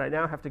hypothesis that I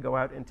now have to go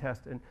out and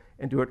test and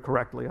do it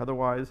correctly.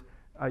 Otherwise,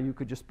 you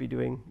could just be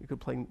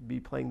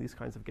playing these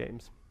kinds of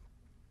games.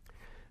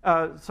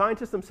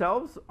 Scientists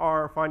themselves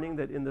are finding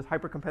that in this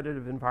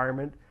hyper-competitive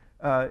environment,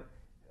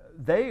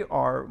 they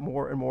are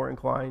more and more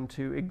inclined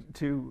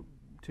to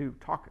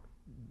talk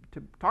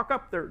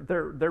up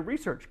their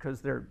research,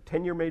 because their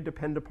tenure may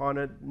depend upon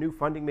it, new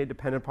funding may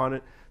depend upon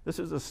it. This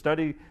is a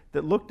study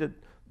that looked at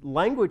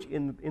language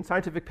in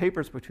scientific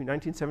papers between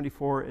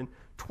 1974 and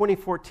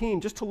 2014,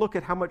 just to look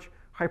at how much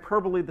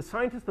hyperbole the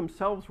scientists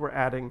themselves were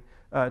adding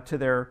to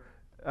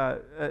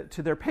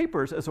their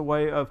papers as a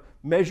way of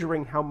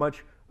measuring how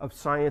much of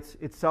science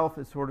itself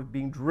is sort of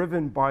being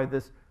driven by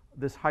this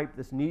hype,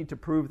 this need to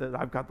prove that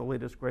I've got the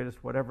latest,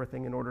 greatest, whatever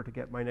thing in order to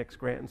get my next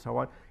grant and so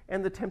on,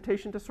 and the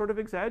temptation to sort of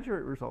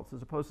exaggerate results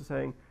as opposed to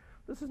saying,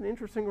 this is an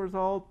interesting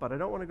result, but I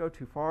don't want to go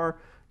too far.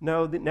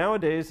 No,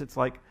 nowadays it's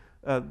like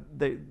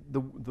the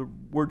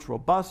words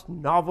robust,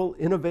 novel,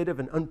 innovative,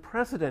 and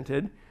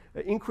unprecedented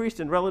increased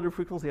in relative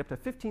frequency up to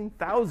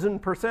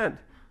 15,000%,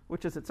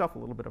 which is itself a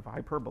little bit of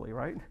hyperbole,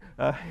 right?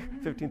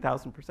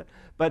 15,000%.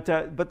 But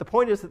the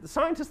point is that the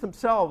scientists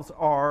themselves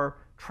are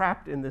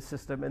trapped in this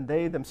system, and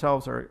they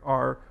themselves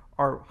are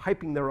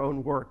hyping their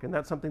own work, and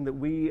that's something that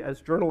we as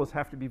journalists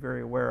have to be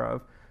very aware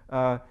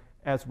of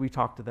as we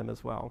talk to them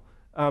as well.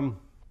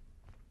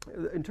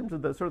 In terms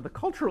of the sort of the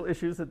cultural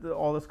issues that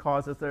all this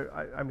causes,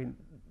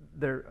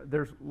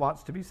 there's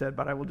lots to be said,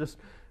 but I will just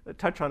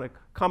touch on a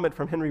comment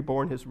from Henry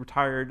Bourne, who's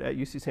retired at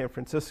UC San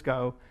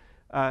Francisco.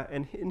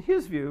 And in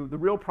his view, the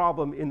real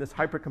problem in this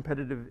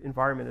hyper-competitive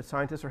environment is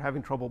scientists are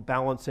having trouble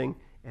balancing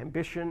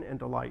ambition and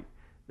delight.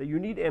 That you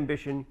need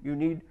ambition, you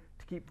need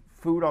to keep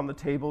food on the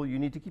table, you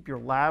need to keep your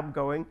lab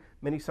going.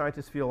 Many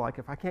scientists feel like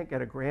if I can't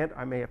get a grant,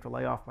 I may have to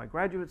lay off my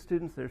graduate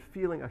students. They're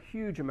feeling a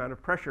huge amount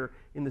of pressure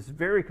in this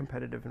very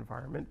competitive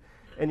environment.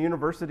 And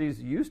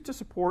universities used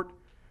to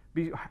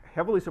be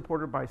heavily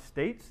supported by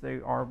states. They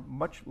are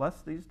much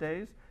less these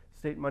days.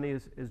 State money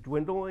is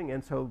dwindling,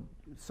 and so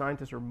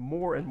scientists are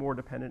more and more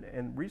dependent,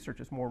 and research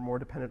is more and more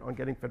dependent on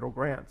getting federal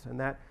grants, and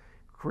that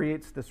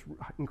creates this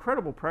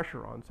incredible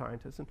pressure on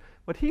scientists. And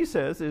what he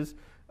says is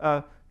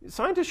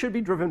scientists should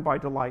be driven by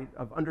delight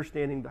of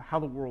understanding how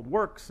the world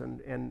works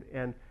and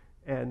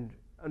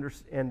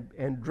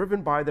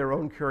driven by their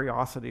own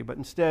curiosity, but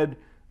instead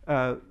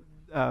the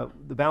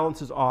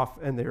balance is off,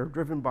 and they're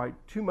driven by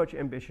too much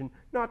ambition,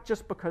 not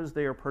just because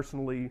they are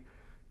personally,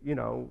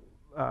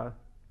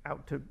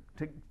 out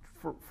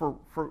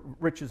for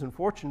riches and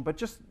fortune, but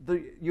just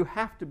you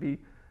have to be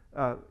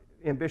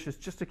ambitious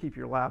just to keep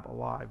your lab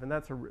alive, and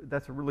that's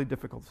a really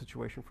difficult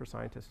situation for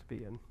scientists to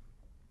be in.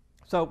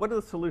 So what are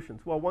the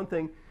solutions? Well, one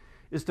thing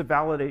is to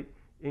validate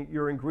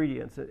your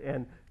ingredients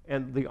and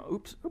the,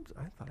 oops,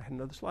 I thought I had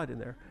another slide in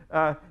there.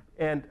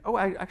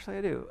 Actually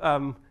I do.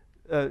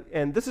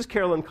 And this is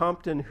Carolyn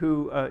Compton,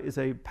 who is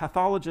a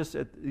pathologist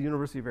at the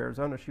University of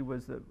Arizona. She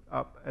was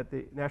at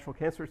the National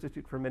Cancer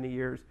Institute for many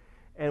years.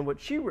 And what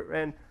she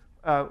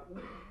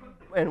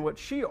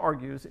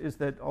argues is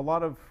that a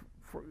lot of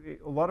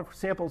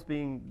samples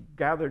being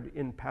gathered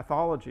in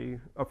pathology,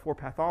 for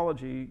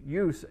pathology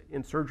use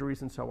in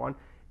surgeries and so on,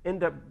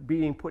 end up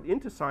being put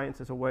into science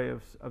as a way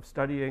of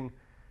studying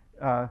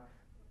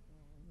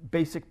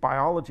basic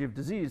biology of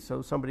disease.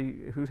 So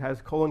somebody who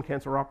has colon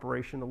cancer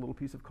operation, a little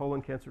piece of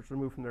colon cancer is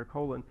removed from their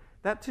colon,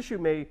 that tissue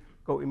may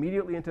go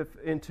immediately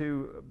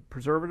into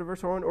preservative or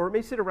so on, or it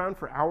may sit around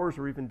for hours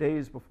or even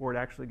days before it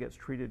actually gets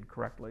treated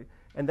correctly.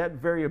 And that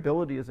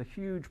variability is a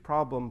huge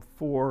problem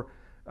for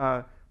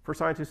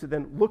scientists to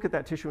then look at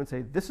that tissue and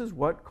say, this is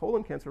what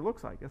colon cancer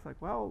looks like. It's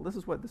like, well, this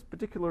is what this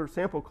particular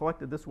sample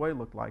collected this way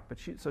looked like. But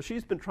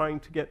she's been trying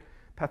to get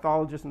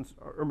pathologists and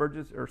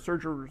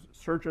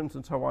surgeons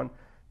and so on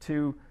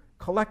to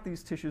collect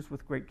these tissues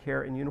with great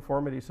care and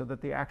uniformity so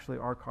that they actually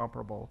are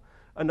comparable.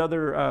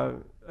 Another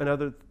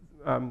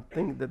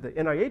thing that the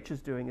NIH is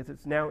doing is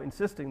it's now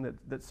insisting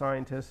that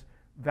scientists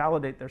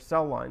validate their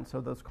cell lines. So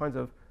those kinds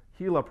of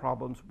HeLa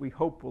problems we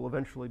hope will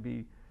eventually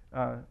be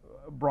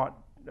brought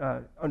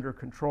under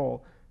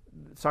control.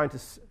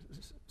 Scientists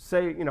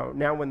say,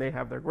 now when they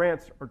have their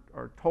grants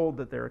are told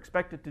that they're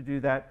expected to do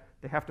that.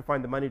 They have to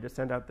find the money to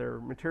send out their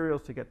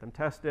materials to get them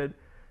tested.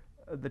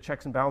 The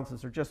checks and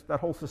balances that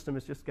whole system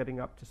is just getting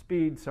up to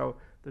speed, so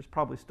there's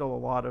probably still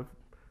a lot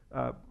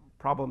of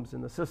problems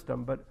in the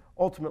system, but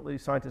ultimately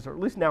scientists are at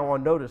least now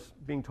on notice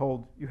being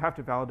told you have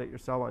to validate your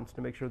cell lines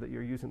to make sure that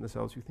you're using the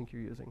cells you think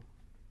you're using.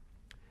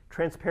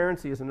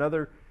 Transparency is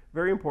another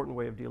very important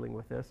way of dealing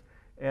with this,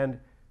 and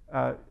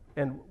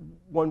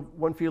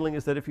one feeling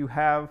is that if you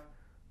have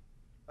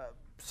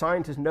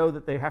scientists know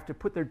that they have to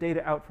put their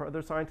data out for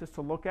other scientists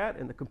to look at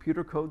and the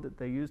computer code that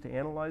they use to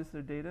analyze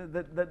their data,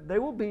 that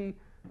there will be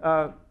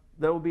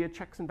a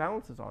checks and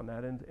balances on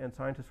that, and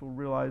scientists will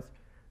realize,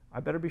 I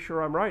better be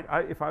sure I'm right.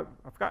 If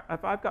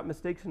I've got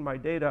mistakes in my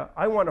data,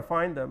 I want to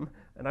find them,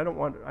 and I don't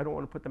want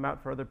to put them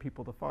out for other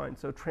people to find.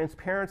 So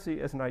transparency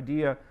as an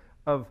idea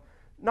of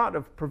not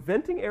of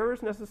preventing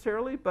errors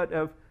necessarily, but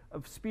of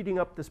speeding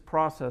up this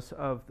process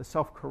of the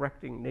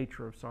self-correcting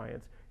nature of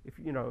science. If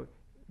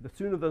the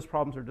sooner those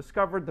problems are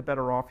discovered, the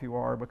better off you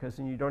are, because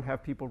then you don't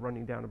have people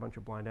running down a bunch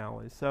of blind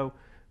alleys. So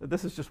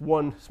this is just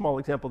one small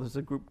example. There's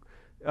a group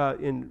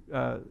in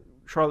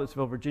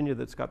Charlottesville, Virginia,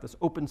 that's got this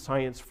open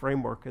science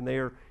framework, and they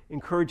are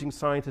encouraging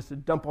scientists to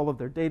dump all of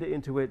their data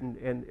into it,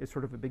 and it's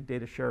sort of a big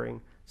data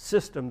sharing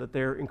system that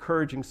they're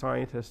encouraging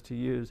scientists to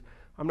use.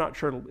 I'm not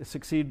sure it'll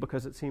succeed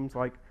because it seems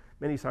like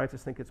many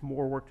scientists think it's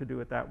more work to do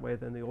it that way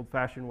than the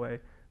old-fashioned way.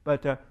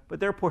 But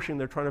they're pushing.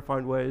 They're trying to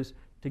find ways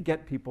to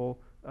get people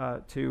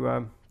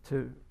to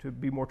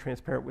be more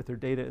transparent with their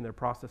data and their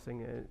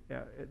processing,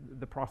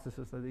 the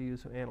processes that they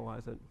use to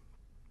analyze it.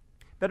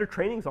 Better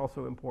training is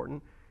also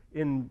important.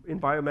 In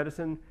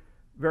biomedicine,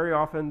 very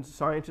often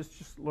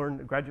scientists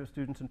graduate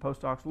students and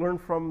postdocs learn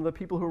from the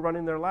people who are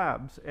running their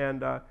labs,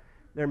 and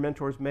their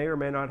mentors may or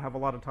may not have a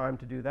lot of time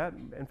to do that.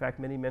 In fact,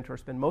 many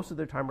mentors spend most of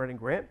their time writing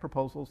grant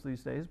proposals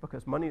these days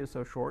because money is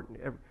so short,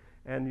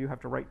 and you have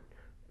to write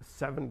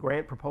 7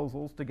 grant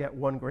proposals to get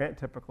 1 grant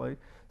typically.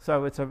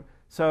 So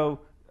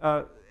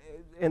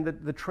and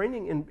the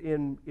training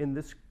in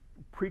this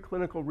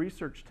preclinical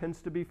research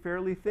tends to be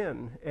fairly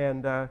thin,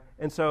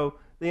 and so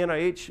the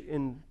NIH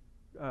in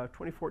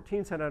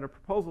 2014 sent out a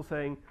proposal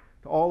saying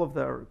to all of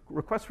the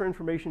requests for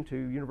information to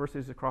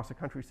universities across the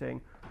country,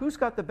 saying who's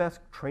got the best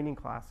training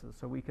classes,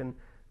 so we can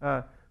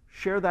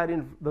share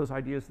those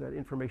ideas, that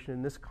information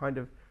in this kind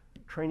of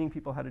training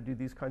people how to do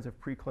these kinds of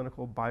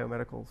preclinical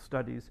biomedical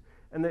studies,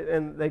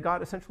 and they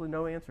got essentially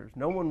no answers.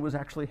 No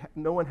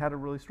one had a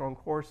really strong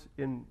course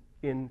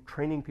in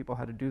training people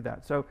how to do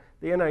that. So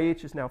the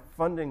NIH is now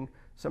funding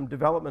some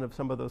development of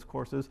some of those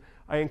courses.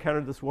 I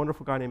encountered this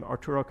wonderful guy named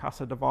Arturo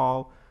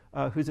Casadevall,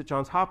 who's at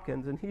Johns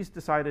Hopkins, and he's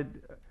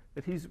decided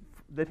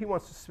that he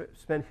wants to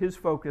spend his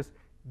focus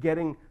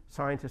getting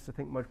scientists to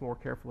think much more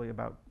carefully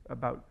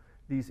about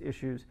these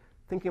issues,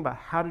 thinking about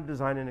how to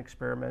design an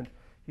experiment.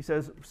 He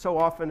says so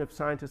often if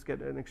scientists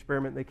get an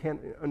experiment, they can't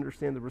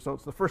understand the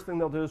results. The first thing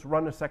they'll do is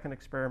run a second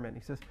experiment.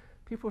 He says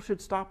people should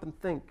stop and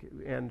think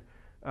and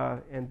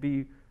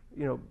be,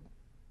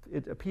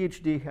 a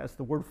PhD has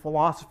the word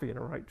philosophy in it,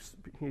 right?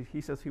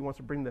 He says he wants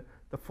to bring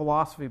the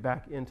philosophy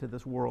back into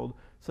this world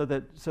so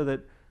that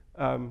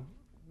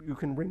you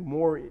can bring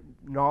more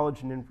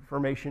knowledge and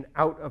information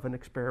out of an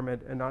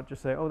experiment and not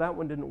just say, oh, that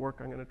one didn't work,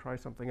 I'm going to try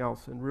something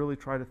else, and really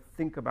try to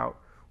think about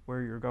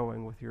where you're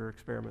going with your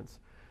experiments.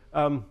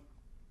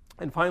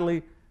 And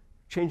finally,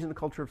 changing the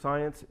culture of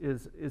science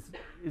is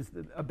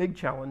a big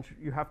challenge.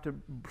 You have to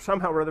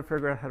somehow or other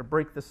figure out how to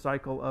break this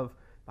cycle of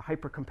the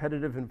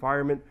hyper-competitive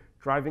environment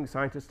driving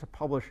scientists to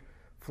publish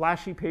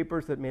flashy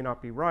papers that may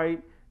not be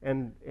right,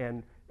 and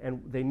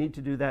and they need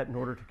to do that in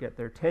order to get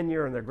their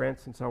tenure and their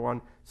grants and so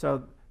on.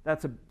 So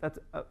that's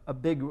a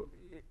big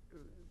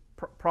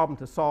problem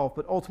to solve,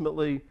 but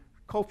ultimately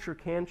culture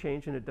can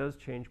change, and it does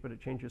change, but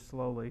it changes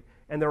slowly.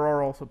 And there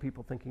are also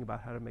people thinking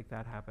about how to make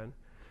that happen.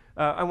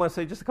 I want to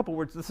say just a couple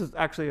words. This is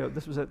actually,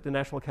 this was at the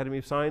National Academy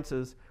of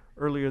Sciences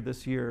earlier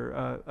this year,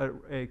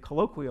 a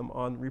colloquium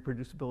on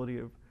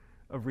reproducibility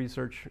of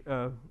research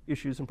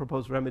issues and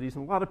proposed remedies.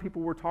 And a lot of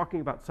people were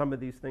talking about some of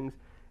these things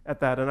at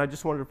that. And I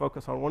just wanted to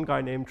focus on one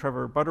guy named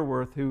Trevor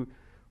Butterworth, who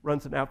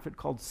runs an outfit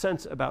called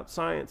Sense About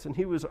Science. And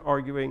he was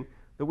arguing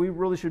that we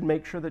really should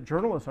make sure that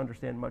journalists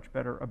understand much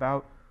better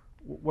about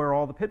where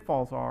all the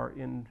pitfalls are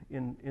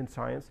in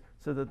science,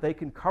 so that they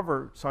can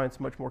cover science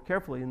much more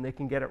carefully and they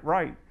can get it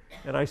right.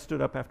 And I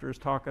stood up after his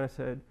talk and I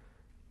said,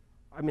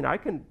 I mean, I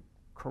can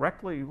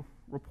correctly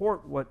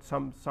report what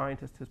some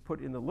scientist has put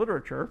in the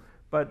literature,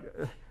 but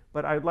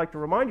I'd like to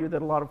remind you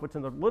that a lot of what's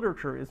in the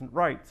literature isn't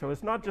right. So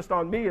it's not just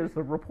on me as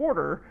the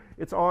reporter,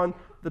 it's on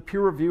the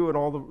peer review and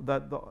all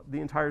the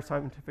entire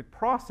scientific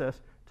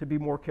process to be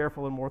more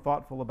careful and more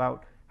thoughtful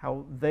about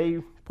how they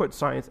put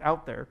science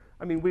out there.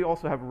 I mean, we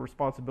also have a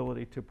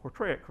responsibility to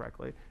portray it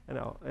correctly,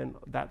 and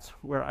that's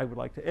where I would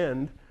like to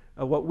end.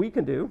 What we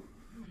can do,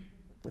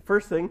 the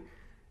first thing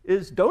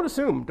is don't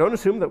assume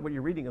that what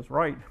you're reading is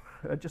right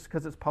just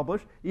because it's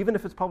published, even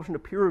if it's published in a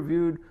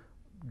peer-reviewed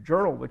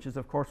journal, which is,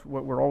 of course,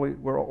 what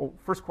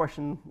first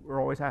question we're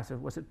always asked is,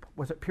 was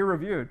it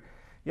peer-reviewed?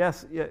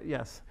 Yes,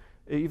 yes.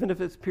 Even if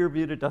it's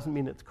peer-reviewed, it doesn't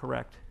mean it's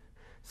correct.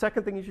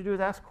 Second thing you should do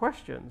is ask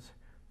questions.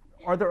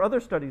 Are there other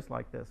studies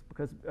like this?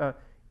 Because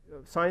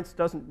science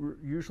doesn't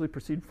usually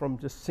proceed from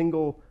just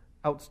single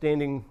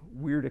outstanding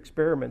weird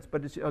experiments,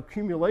 but it's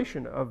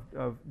accumulation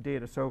of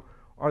data. So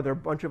are there a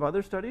bunch of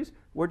other studies?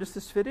 Where does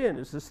this fit in?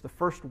 Is this the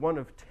first one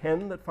of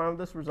 10 that found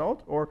this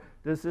result? Or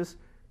does this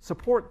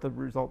support the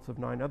results of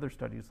 9 other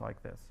studies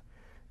like this?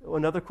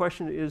 Another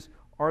question is,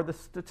 are the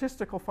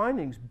statistical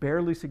findings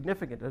barely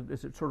significant?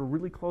 Is it sort of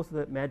really close to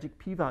that magic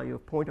p-value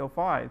of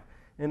 0.05?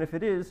 And if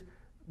it is,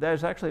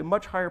 there's actually a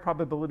much higher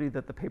probability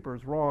that the paper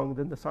is wrong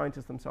than the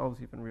scientists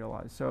themselves even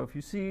realize. So if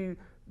you see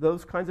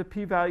those kinds of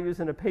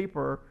p-values in a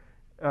paper,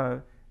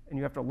 and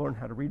you have to learn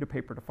how to read a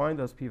paper to find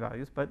those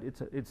p-values, but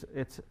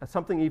it's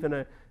something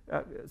even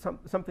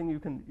something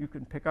you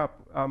can pick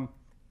up.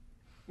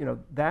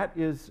 That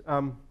is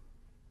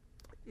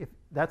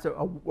that's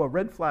a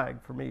red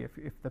flag for me.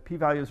 If the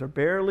p-values are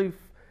barely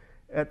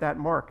at that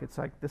mark, it's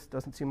like this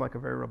doesn't seem like a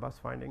very robust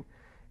finding.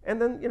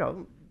 And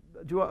then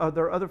are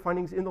there other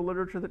findings in the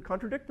literature that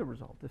contradict the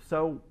result? If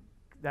so,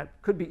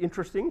 that could be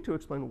interesting to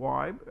explain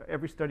why.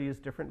 Every study is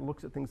different and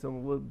looks at things in a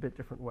little bit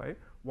different way.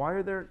 Why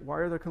are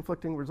there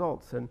conflicting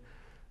results? And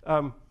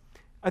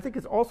I think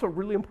it's also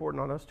really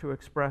important on us to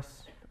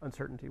express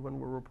uncertainty when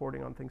we're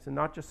reporting on things and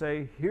not just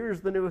say,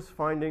 here's the newest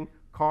finding,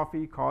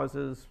 coffee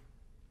causes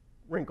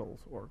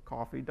wrinkles, or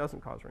coffee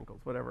doesn't cause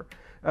wrinkles, whatever.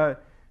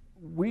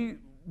 We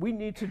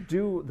need to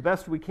do the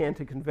best we can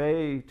to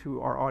convey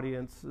to our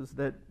audiences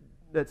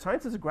that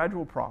science is a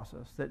gradual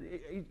process, that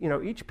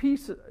each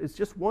piece is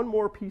just one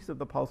more piece of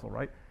the puzzle,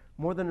 right?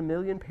 More than 1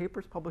 million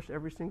papers published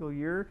every single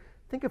year.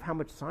 Think of how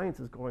much science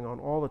is going on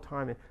all the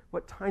time and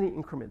what tiny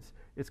increments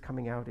it's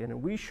coming out in.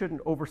 And we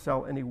shouldn't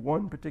oversell any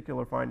one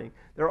particular finding.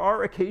 There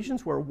are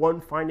occasions where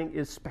one finding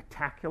is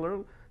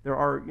spectacular. There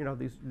are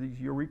these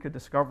eureka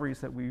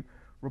discoveries that we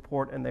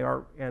report, and they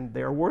are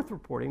worth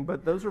reporting,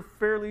 but those are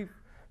fairly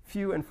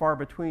few and far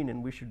between,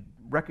 and we should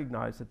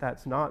recognize that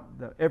that's not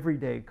the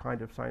everyday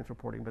kind of science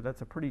reporting, but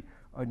that's a pretty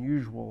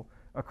unusual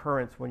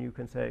occurrence when you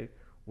can say,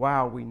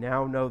 wow, we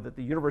now know that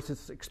the universe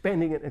is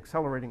expanding at an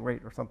accelerating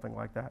rate or something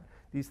like that.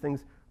 These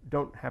things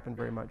don't happen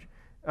very much.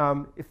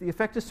 If the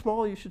effect is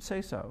small, you should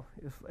say so.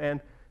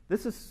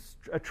 This is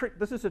a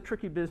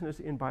tricky business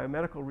in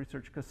biomedical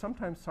research because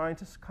sometimes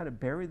scientists kind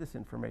of bury this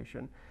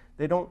information.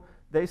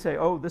 They say,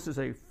 oh, this is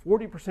a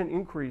 40%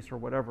 increase or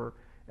whatever,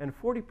 and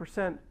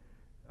 40%,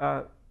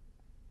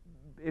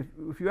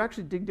 if you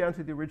actually dig down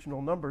to the original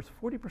numbers,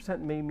 40%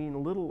 may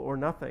mean little or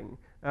nothing,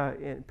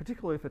 and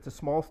particularly if it's a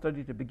small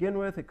study to begin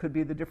with. It could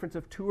be the difference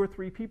of 2 or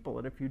 3 people,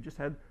 and if you just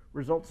had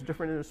results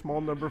different in a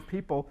small number of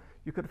people,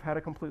 you could have had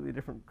a completely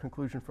different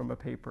conclusion from a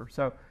paper.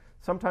 So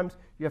sometimes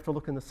you have to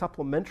look in the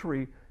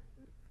supplementary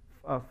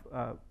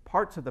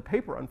parts of the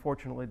paper,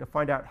 unfortunately, to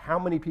find out how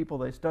many people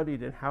they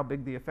studied and how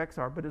big the effects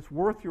are. But it's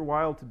worth your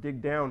while to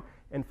dig down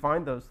and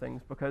find those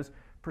things, because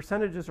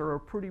percentages are a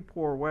pretty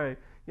poor way.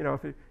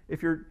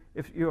 If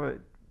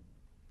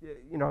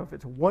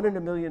it's a 1 in a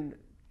million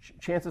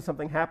chance of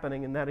something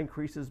happening and that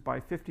increases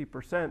by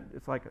 50%,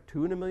 it's like a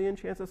 2 in a million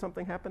chance of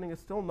something happening.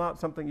 It's still not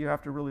something you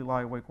have to really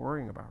lie awake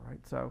worrying about, right?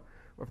 So,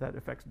 or if that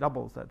affects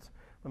doubles,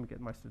 let me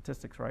get my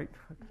statistics right.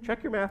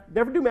 Check your math.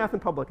 Never do math in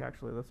public,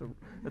 actually.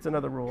 That's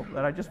another rule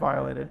that I just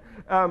violated.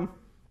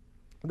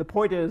 The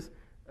point is,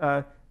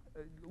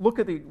 look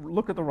at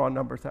the raw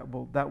numbers. That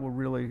will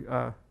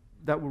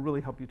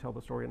really help you tell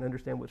the story and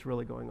understand what's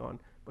really going on.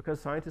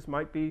 Because scientists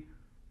might be,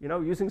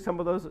 using some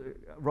of those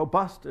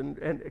robust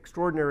and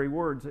extraordinary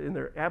words in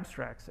their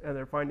abstracts, and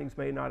their findings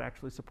may not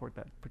actually support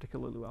that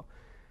particularly well.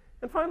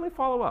 And finally,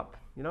 follow up.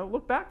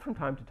 Look back from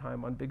time to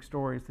time on big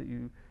stories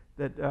and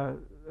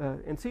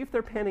see if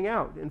they're panning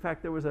out. In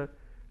fact, there was a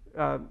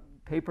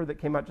paper that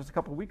came out just a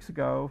couple of weeks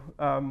ago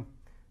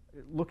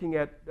looking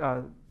at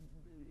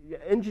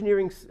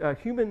engineering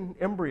human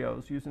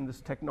embryos using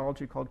this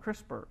technology called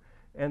CRISPR.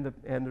 And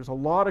there's a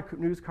lot of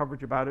news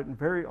coverage about it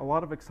and a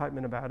lot of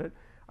excitement about it.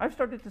 I've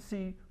started to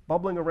see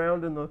bubbling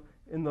around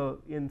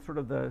in sort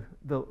of the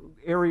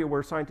area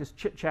where scientists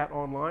chit-chat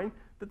online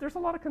that there's a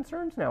lot of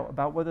concerns now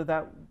about whether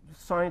that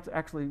science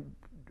actually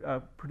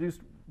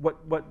produced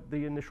what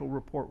the initial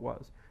report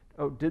was.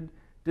 Oh, did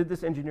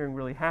this engineering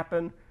really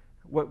happen?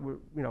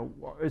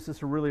 Is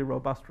this a really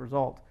robust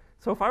result?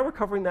 So if I were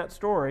covering that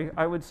story,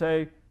 I would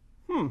say,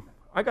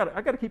 I got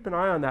to keep an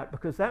eye on that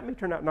because that may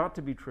turn out not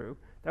to be true.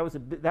 That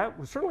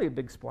was certainly a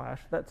big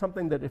splash. That's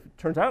something that if it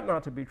turns out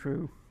not to be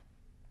true,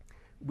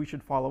 we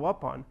should follow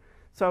up on.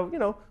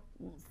 So,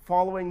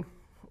 following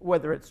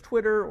whether it's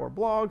Twitter or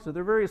blogs or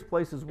there are various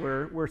places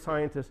where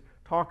scientists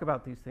talk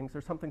about these things.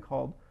 There's something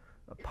called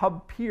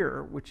pub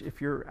peer, which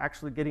if you're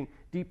actually getting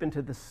deep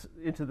into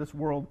this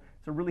world,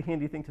 it's a really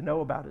handy thing to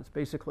know about. It's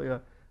basically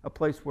a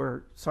place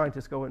where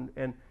scientists go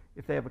and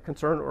if they have a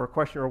concern or a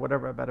question or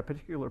whatever about a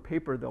particular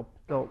paper,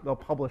 they'll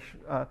publish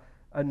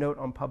a note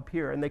on pub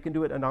peer, and they can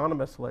do it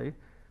anonymously,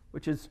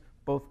 which is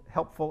both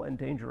helpful and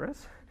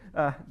dangerous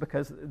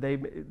because they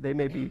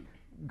may be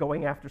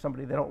going after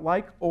somebody they don't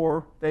like,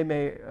 or they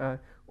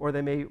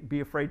may be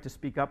afraid to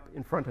speak up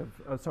in front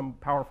of some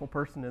powerful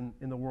person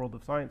in the world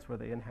of science where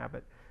they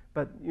inhabit.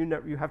 But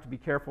you have to be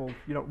careful.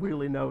 You don't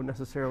really know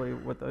necessarily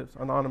what those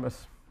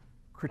anonymous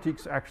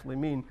critiques actually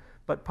mean.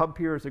 But pub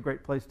peer is a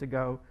great place to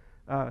go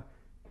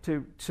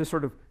to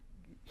sort of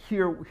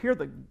hear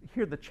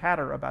the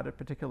chatter about a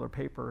particular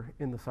paper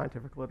in the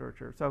scientific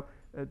literature. So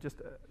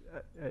just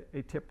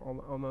a tip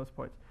on those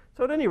points.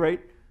 So at any rate,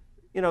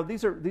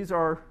 these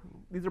are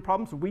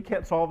problems that we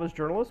can't solve as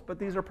journalists, but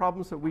these are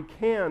problems that we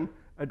can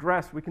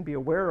address, we can be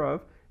aware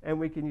of, and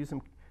we can use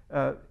them,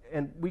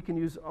 and we can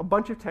use a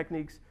bunch of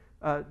techniques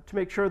to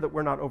make sure that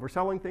we're not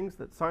overselling things,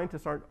 that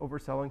scientists aren't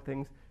overselling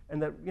things,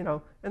 and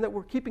that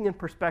we're keeping in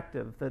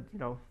perspective that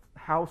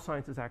how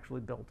science is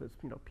actually built. It's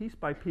piece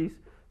by piece,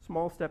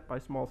 small step by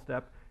small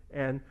step,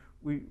 and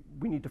we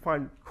need to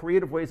find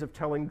creative ways of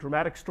telling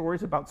dramatic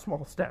stories about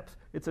small steps.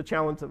 It's a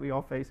challenge that we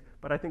all face,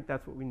 but I think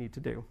that's what we need to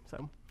do.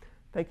 So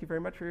thank you very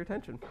much for your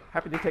attention.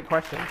 Happy to take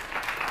questions.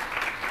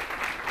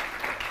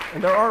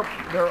 And there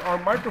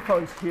are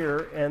microphones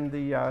here, and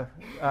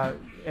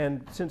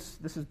since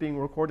this is being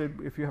recorded,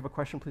 if you have a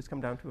question, please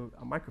come down to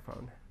a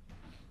microphone.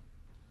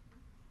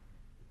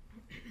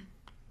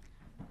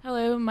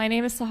 Hello, my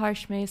name is Sahar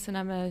Shmace, and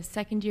I'm a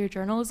second-year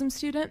journalism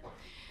student.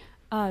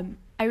 I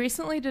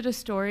recently did a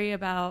story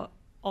about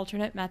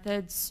alternate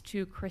methods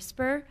to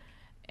CRISPR,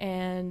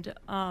 and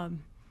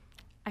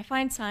I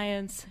find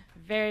science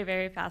very,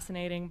 very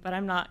fascinating, but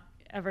I'm not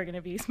ever going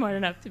to be smart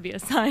enough to be a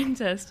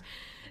scientist.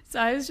 So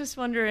I was just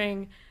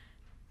wondering,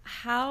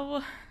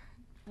 how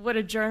would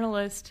a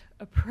journalist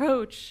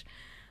approach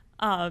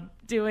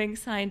doing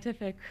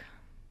scientific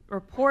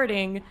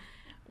reporting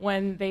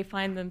when they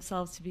find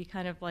themselves to be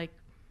kind of like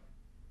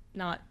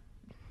not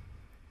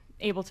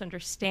able to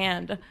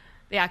understand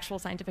the actual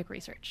scientific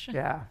research?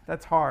 Yeah,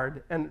 that's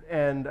hard. And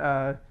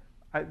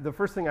the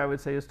first thing I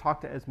would say is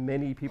talk to as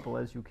many people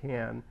as you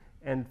can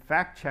and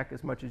fact check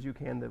as much as you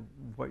can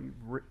what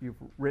you've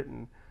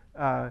written.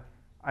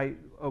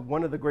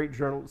 One of the great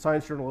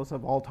science journalists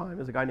of all time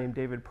is a guy named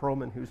David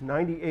Perlman, who's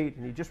 98,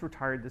 and he just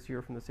retired this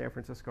year from the San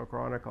Francisco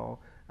Chronicle.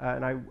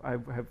 And I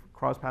have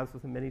crossed paths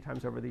with him many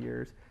times over the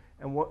years.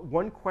 And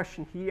one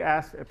question he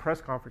asked at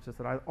press conferences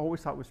that I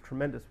always thought was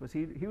tremendous was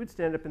he would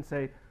stand up and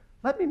say,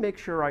 "Let me make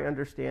sure I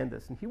understand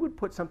this." And he would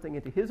put something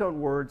into his own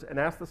words and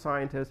ask the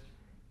scientist,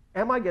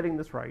 "Am I getting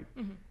this right?"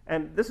 Mm-hmm.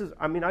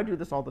 And I do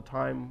this all the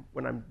time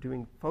when I'm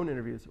doing phone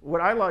interviews.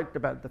 What I liked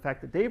about the fact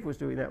that Dave was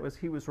doing that was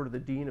he was sort of the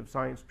dean of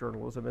science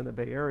journalism in the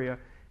Bay Area.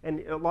 And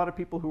a lot of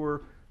people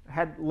who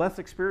had less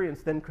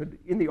experience than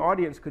in the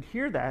audience could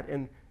hear that.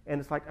 And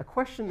it's like a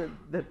question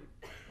that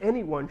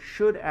anyone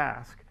should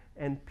ask.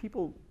 And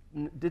people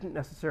didn't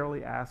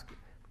necessarily ask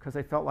because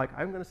they felt like,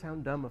 I'm going to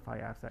sound dumb if I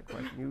ask that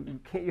question.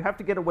 You have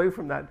to get away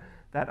from that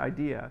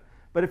idea.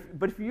 But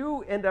if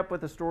you end up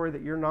with a story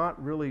that you're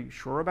not really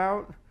sure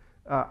about,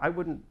 I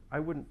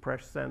wouldn't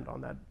press send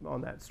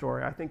on that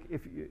story. I think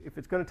if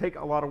it's going to take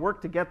a lot of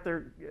work to get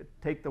there,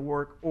 take the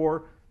work,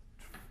 or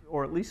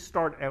at least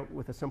start out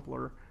with a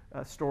simpler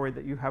story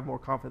that you have more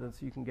confidence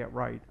you can get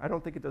right. I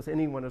don't think it does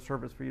anyone a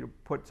service for you to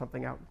put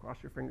something out and cross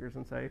your fingers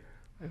and say,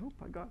 I hope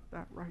I got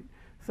that right.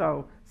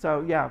 So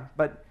yeah,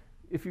 but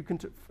if you can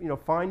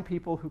find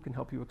people who can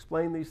help you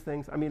explain these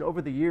things. I mean,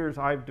 over the years,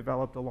 I've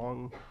developed a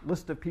long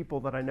list of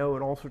people that I know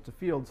in all sorts of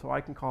fields, so I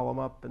can call them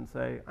up and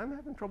say, I'm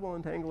having trouble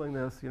untangling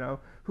this,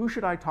 who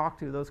should I talk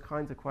to, those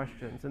kinds of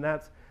questions. And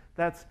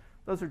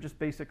those are just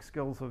basic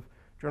skills of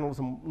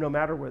journalism, no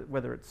matter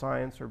whether it's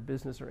science or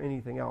business or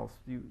anything else,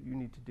 you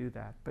need to do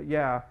that. But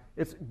yeah,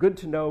 it's good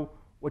to know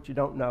what you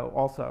don't know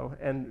also,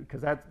 and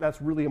because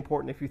that's really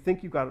important. If you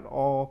think you've got it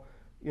all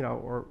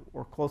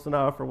or close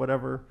enough or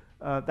whatever.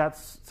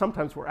 That's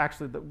sometimes where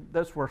actually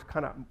that's where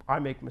kind of I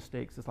make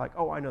mistakes. It's like,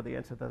 oh, I know the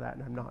answer to that,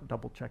 and I'm not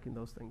double checking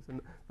those things.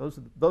 And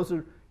those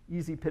are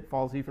easy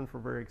pitfalls even for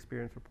very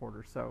experienced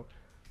reporters. So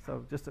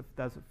just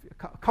that's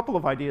a couple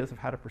of ideas of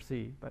how to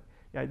proceed. But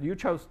yeah, you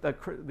chose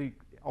the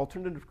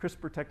alternative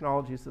CRISPR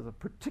technologies is a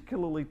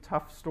particularly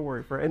tough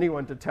story for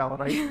anyone to tell,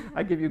 and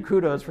I give you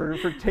kudos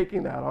for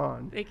taking that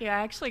on. Thank you.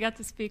 I actually got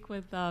to speak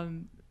with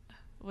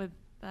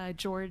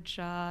George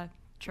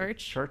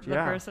Church, the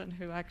person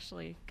who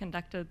actually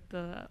conducted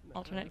the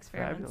alternate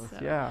experiments.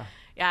 Fabulous, so, yeah.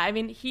 Yeah, I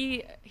mean,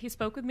 he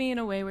spoke with me in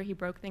a way where he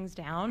broke things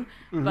down,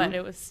 but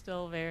it was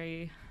still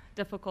very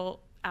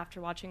difficult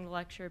after watching the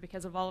lecture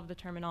because of all of the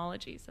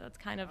terminology. So that's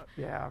kind of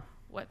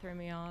what threw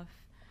me off.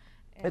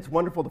 And it's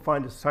wonderful to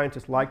find a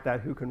scientist like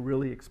that who can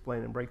really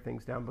explain and break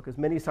things down, because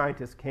many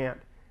scientists can't.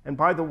 And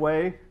by the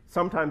way,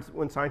 sometimes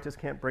when scientists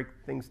can't break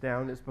things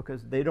down, it's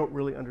because they don't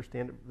really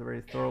understand it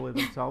very thoroughly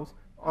themselves.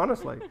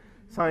 Honestly,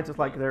 scientists,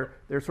 like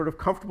they're sort of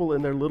comfortable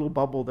in their little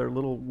bubble, their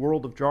little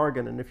world of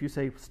jargon. And if you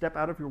say step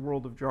out of your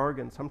world of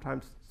jargon,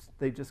 sometimes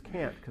they just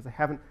can't because they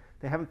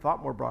haven't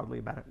thought more broadly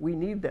about it. We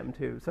need them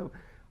to. So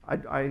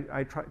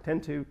I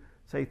tend to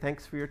say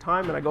thanks for your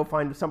time, and I go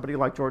find somebody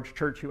like George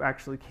Church who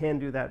actually can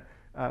do that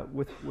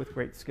with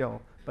great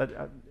skill.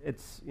 But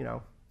it's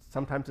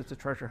sometimes it's a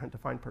treasure hunt to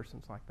find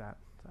persons like that.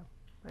 So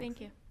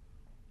thank you.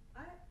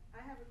 I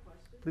have a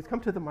question. Please come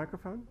to the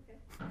microphone.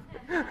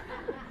 Okay.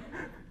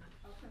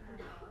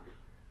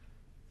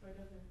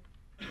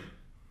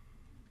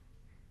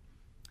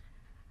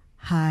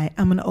 Hi,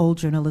 I'm an old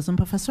journalism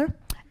professor,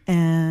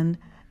 and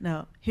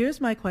now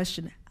here's my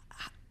question.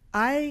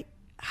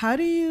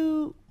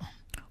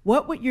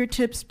 What would your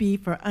tips be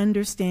for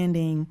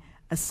understanding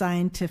a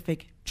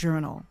scientific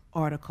journal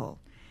article?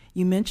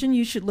 You mentioned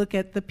you should look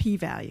at the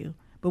p-value,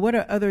 but what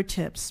are other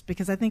tips?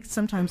 Because I think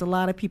sometimes a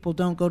lot of people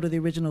don't go to the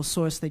original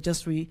source, they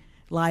just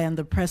rely on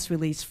the press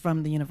release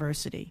from the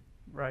university.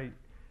 Right.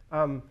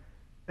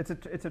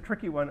 It's a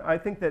tricky one. I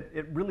think that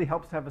it really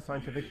helps to have a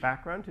scientific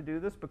background to do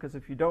this, because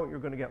if you don't, you're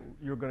going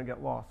to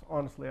get lost.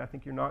 Honestly, I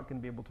think you're not going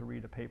to be able to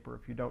read a paper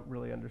if you don't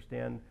really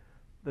understand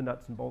the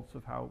nuts and bolts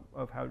of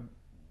how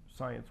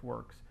science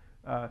works.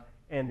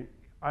 And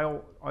I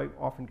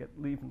often get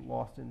even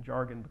lost in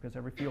jargon, because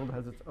every field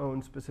has its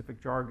own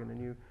specific jargon,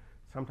 and you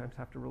sometimes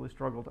have to really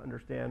struggle to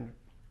understand.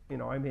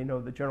 I may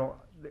know the general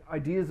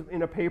ideas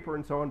in a paper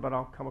and so on, but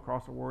I'll come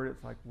across a word.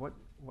 It's like, what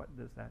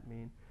does that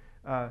mean?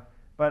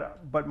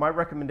 But my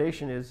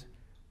recommendation is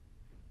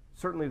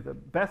certainly the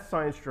best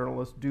science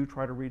journalists do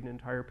try to read an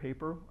entire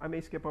paper. I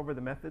may skip over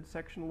the methods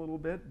section a little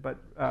bit, but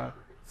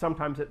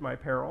sometimes at my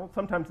peril.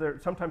 Sometimes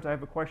I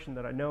have a question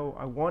that I know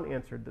I want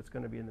answered that's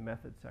going to be in the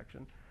methods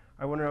section.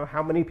 I want to know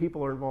how many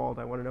people are involved.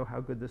 I want to know how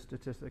good the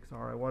statistics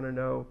are. I want to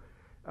know,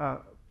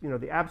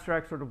 the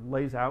abstract sort of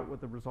lays out what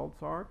the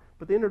results are,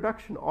 but the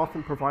introduction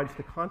often provides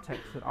the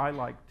context that I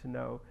like to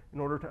know in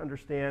order to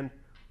understand,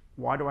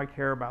 why do I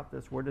care about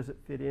this? Where does it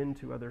fit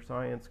into other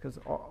science? Because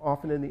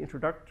often in the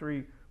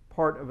introductory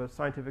part of a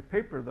scientific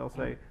paper, they'll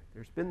say,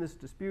 there's been this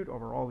dispute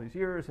over all these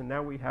years, and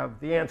now we have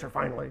the answer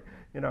finally,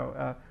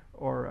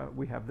 or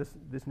we have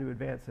this new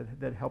advance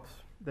that helps,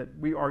 that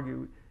we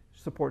argue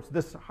supports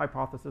this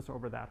hypothesis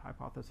over that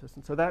hypothesis.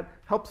 And so that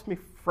helps me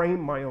frame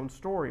my own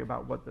story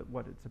about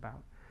what it's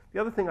about. The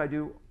other thing I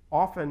do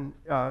often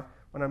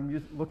when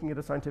I'm looking at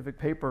a scientific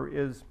paper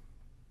is,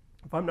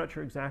 if I'm not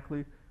sure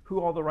exactly who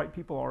all the right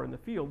people are in the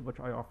field, which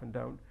I often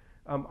don't,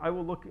 I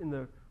will look in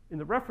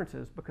the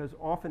references, because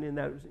often in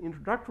those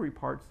introductory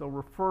parts they'll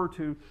refer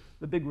to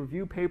the big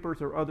review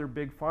papers or other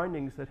big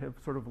findings that have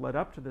sort of led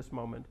up to this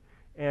moment.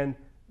 And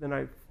then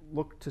I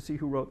look to see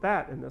who wrote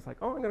that, and it's like,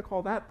 oh, I'm going to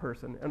call that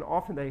person. And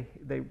often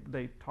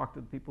they talk to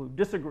the people who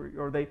disagree,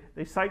 or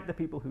they cite the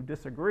people who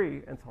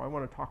disagree, and so I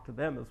want to talk to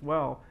them as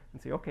well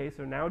and say, okay,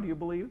 so now do you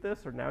believe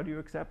this, or now do you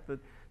accept that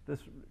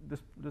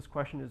this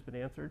question has been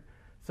answered?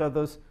 So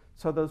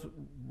those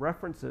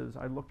references,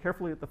 I look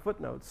carefully at the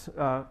footnotes,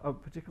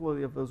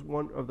 particularly of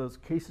those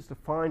cases, to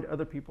find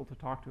other people to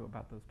talk to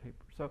about those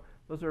papers. So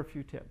those are a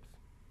few tips.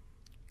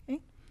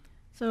 Okay.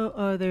 So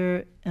are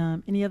there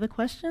any other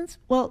questions?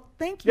 Well,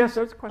 thank you. Yes,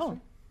 there's a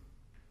question.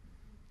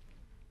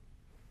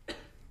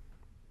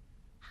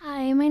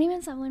 Hi, my name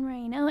is Evelyn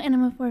Moreno, and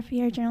I'm a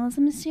fourth-year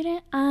journalism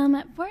student.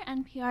 For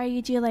NPR,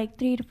 you do like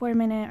 3 to 4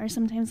 minute or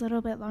sometimes a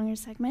little bit longer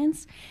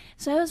segments.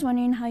 So I was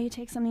wondering how you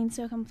take something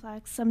so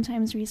complex,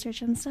 sometimes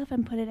research and stuff,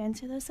 and put it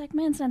into those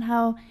segments, and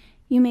how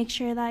you make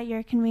sure that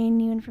you're conveying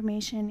new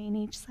information in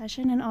each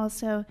session, and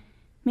also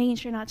making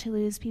sure not to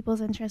lose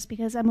people's interest,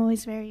 because I'm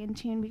always very in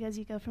tune because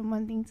you go from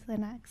one thing to the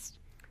next.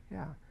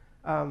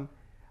 Yeah.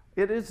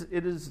 It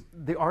is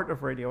the art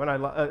of radio,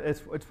 and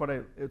it's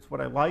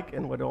what I like,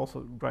 and what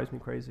also drives me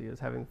crazy is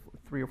having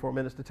 3 or 4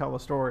 minutes to tell a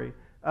story.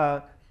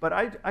 But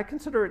I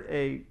consider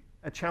it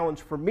a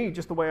challenge for me,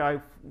 just the way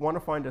I want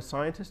to find a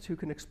scientist who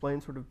can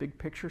explain sort of big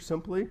picture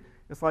simply.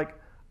 It's like,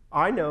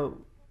 I know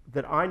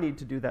that I need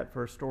to do that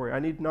for a story.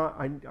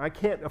 I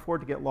can't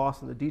afford to get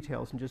lost in the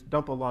details and just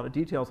dump a lot of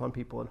details on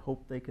people and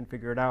hope they can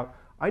figure it out.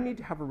 I need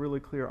to have a really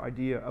clear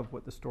idea of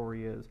what the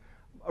story is.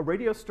 A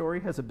radio story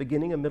has a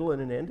beginning, a middle,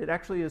 and an end. It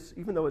actually is,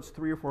 even though it's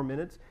 3 or 4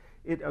 minutes,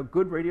 a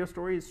good radio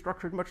story is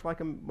structured much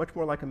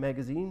more like a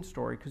magazine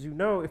story, because you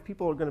know if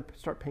people are going to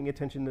start paying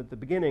attention at the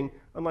beginning,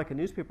 unlike a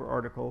newspaper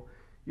article,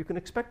 you can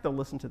expect they'll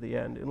listen to the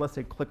end unless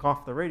they click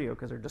off the radio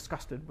because they're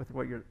disgusted with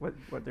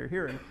what they're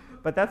hearing.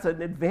 But that's an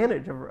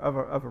advantage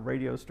of a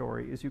radio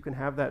story, is you can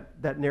have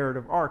that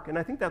narrative arc. And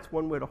I think that's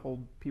one way to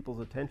hold people's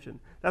attention.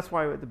 That's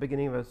why at the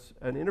beginning of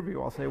an interview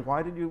I'll say,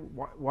 why do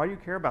you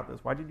care about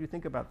this? Why did you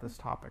think about this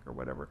topic or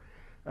whatever?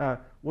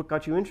 What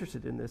got you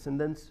interested in this? And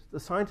then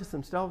the scientists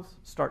themselves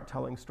start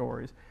telling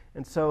stories.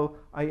 And so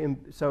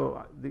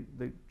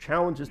the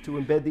challenge is to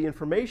embed the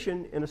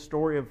information in a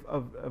story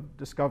of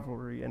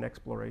discovery and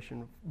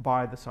exploration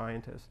by the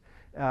scientists.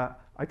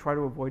 I try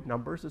to avoid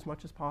numbers as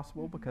much as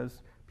possible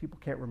because people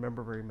can't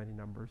remember very many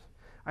numbers.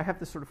 I have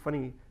this sort of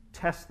funny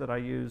test that I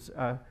use.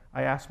 I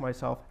ask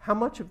myself, how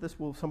much of this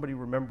will somebody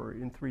remember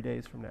in 3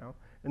 days from now?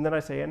 And then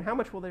I say, and how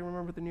much will they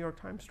remember the New York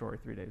Times story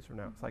 3 days from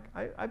now? It's like,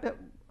 I bet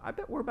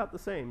we're about the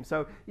same.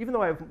 So even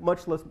though I have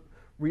much less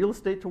real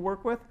estate to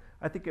work with,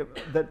 I think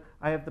that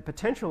I have the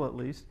potential, at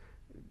least,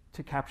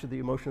 to capture the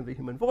emotion of the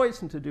human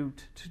voice and to do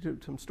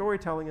some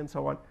storytelling and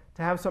so on,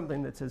 to have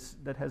something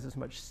that has as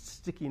much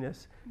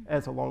stickiness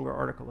as a longer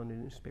article in a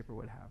newspaper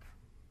would have.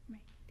 Right.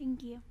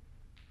 Thank you.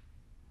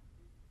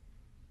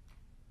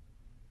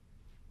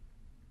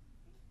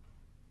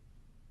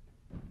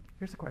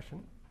 Here's a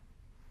question.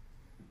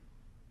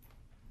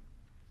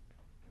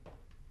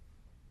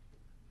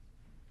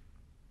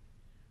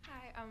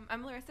 Hi,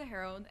 I'm Larissa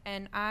Harold,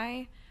 and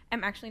I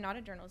am actually not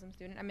a journalism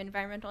student. I'm an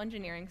environmental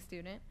engineering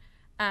student.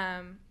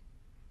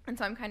 And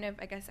so I'm kind of,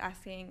 I guess,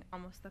 asking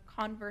almost the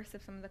converse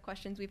of some of the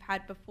questions we've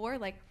had before,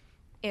 like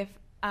if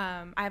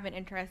I have an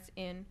interest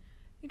in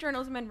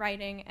journalism and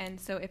writing, and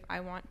so if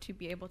I want to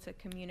be able to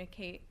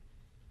communicate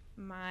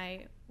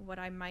what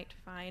I might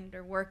find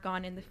or work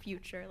on in the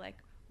future, like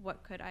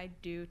what could I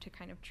do to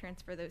kind of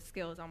transfer those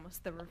skills,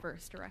 almost the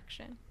reverse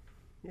direction?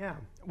 Yeah,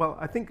 well,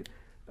 I think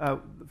the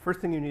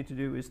first thing you need to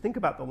do is think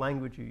about the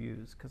language you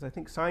use, because I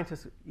think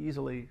scientists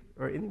easily,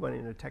 or anyone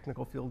in a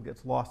technical field,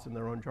 gets lost in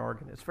their own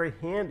jargon. It's very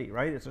handy,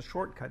 right? It's a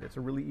shortcut. It's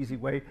a really easy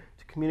way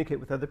to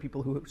communicate with other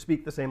people who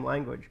speak the same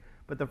language.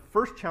 But the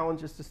first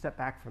challenge is to step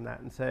back from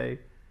that and say,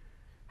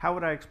 how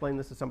would I explain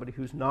this to somebody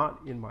who's not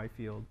in my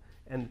field?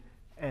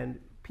 And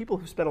people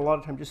who spend a lot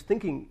of time just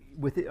thinking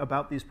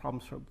about these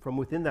problems from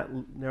within that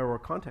narrower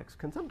context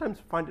can sometimes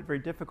find it very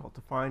difficult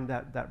to find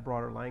that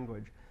broader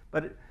language.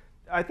 But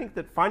I think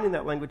that finding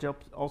that language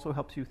also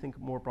helps you think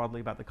more broadly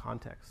about the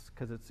context,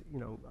 because it's,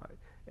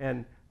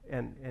 and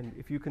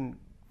if you can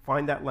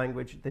find that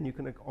language, then you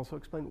can also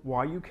explain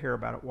why you care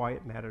about it, why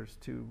it matters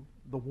to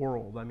the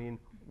world. I mean,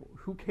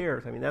 who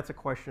cares? I mean, that's a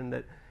question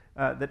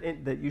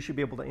that you should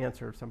be able to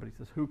answer if somebody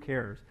says, who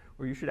cares?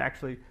 Or you should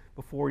actually,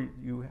 before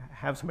you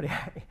have somebody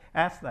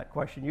ask that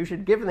question, you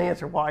should give an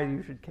answer why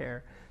you should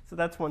care. So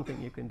that's one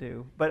thing you can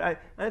do. But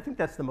I think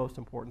that's the most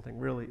important thing,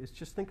 really, is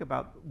just think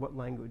about what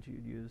language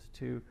you'd use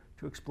to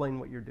explain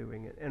what you're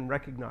doing, and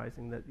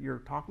recognizing that you're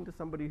talking to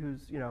somebody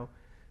who's,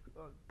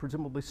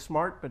 presumably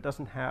smart, but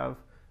doesn't have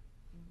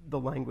the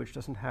language,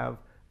 doesn't have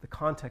the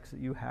context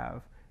that you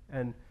have.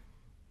 And,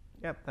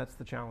 yeah, that's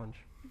the challenge.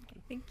 Okay,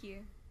 thank you.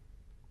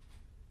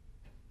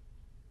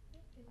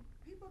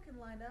 People can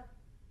line up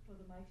for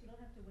the mics. You don't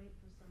have to wait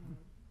for someone.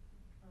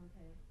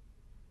 Okay.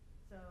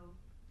 So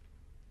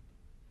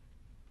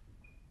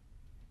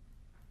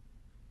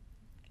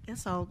I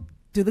guess I'll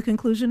do the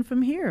conclusion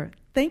from here.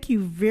 Thank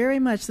you very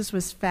much. This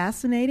was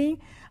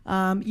fascinating.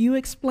 You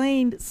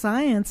explained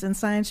science and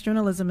science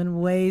journalism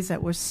in ways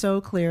that were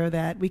so clear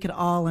that we could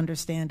all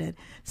understand it.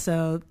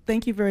 So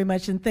thank you very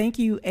much. And thank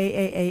you,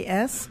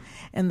 AAAS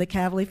and the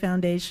Kavli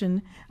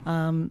Foundation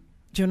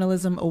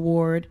Journalism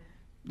Award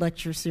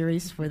lecture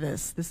series for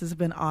this. This has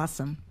been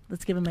awesome.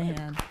 Let's give them a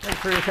hand. Thanks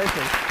for your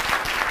attention.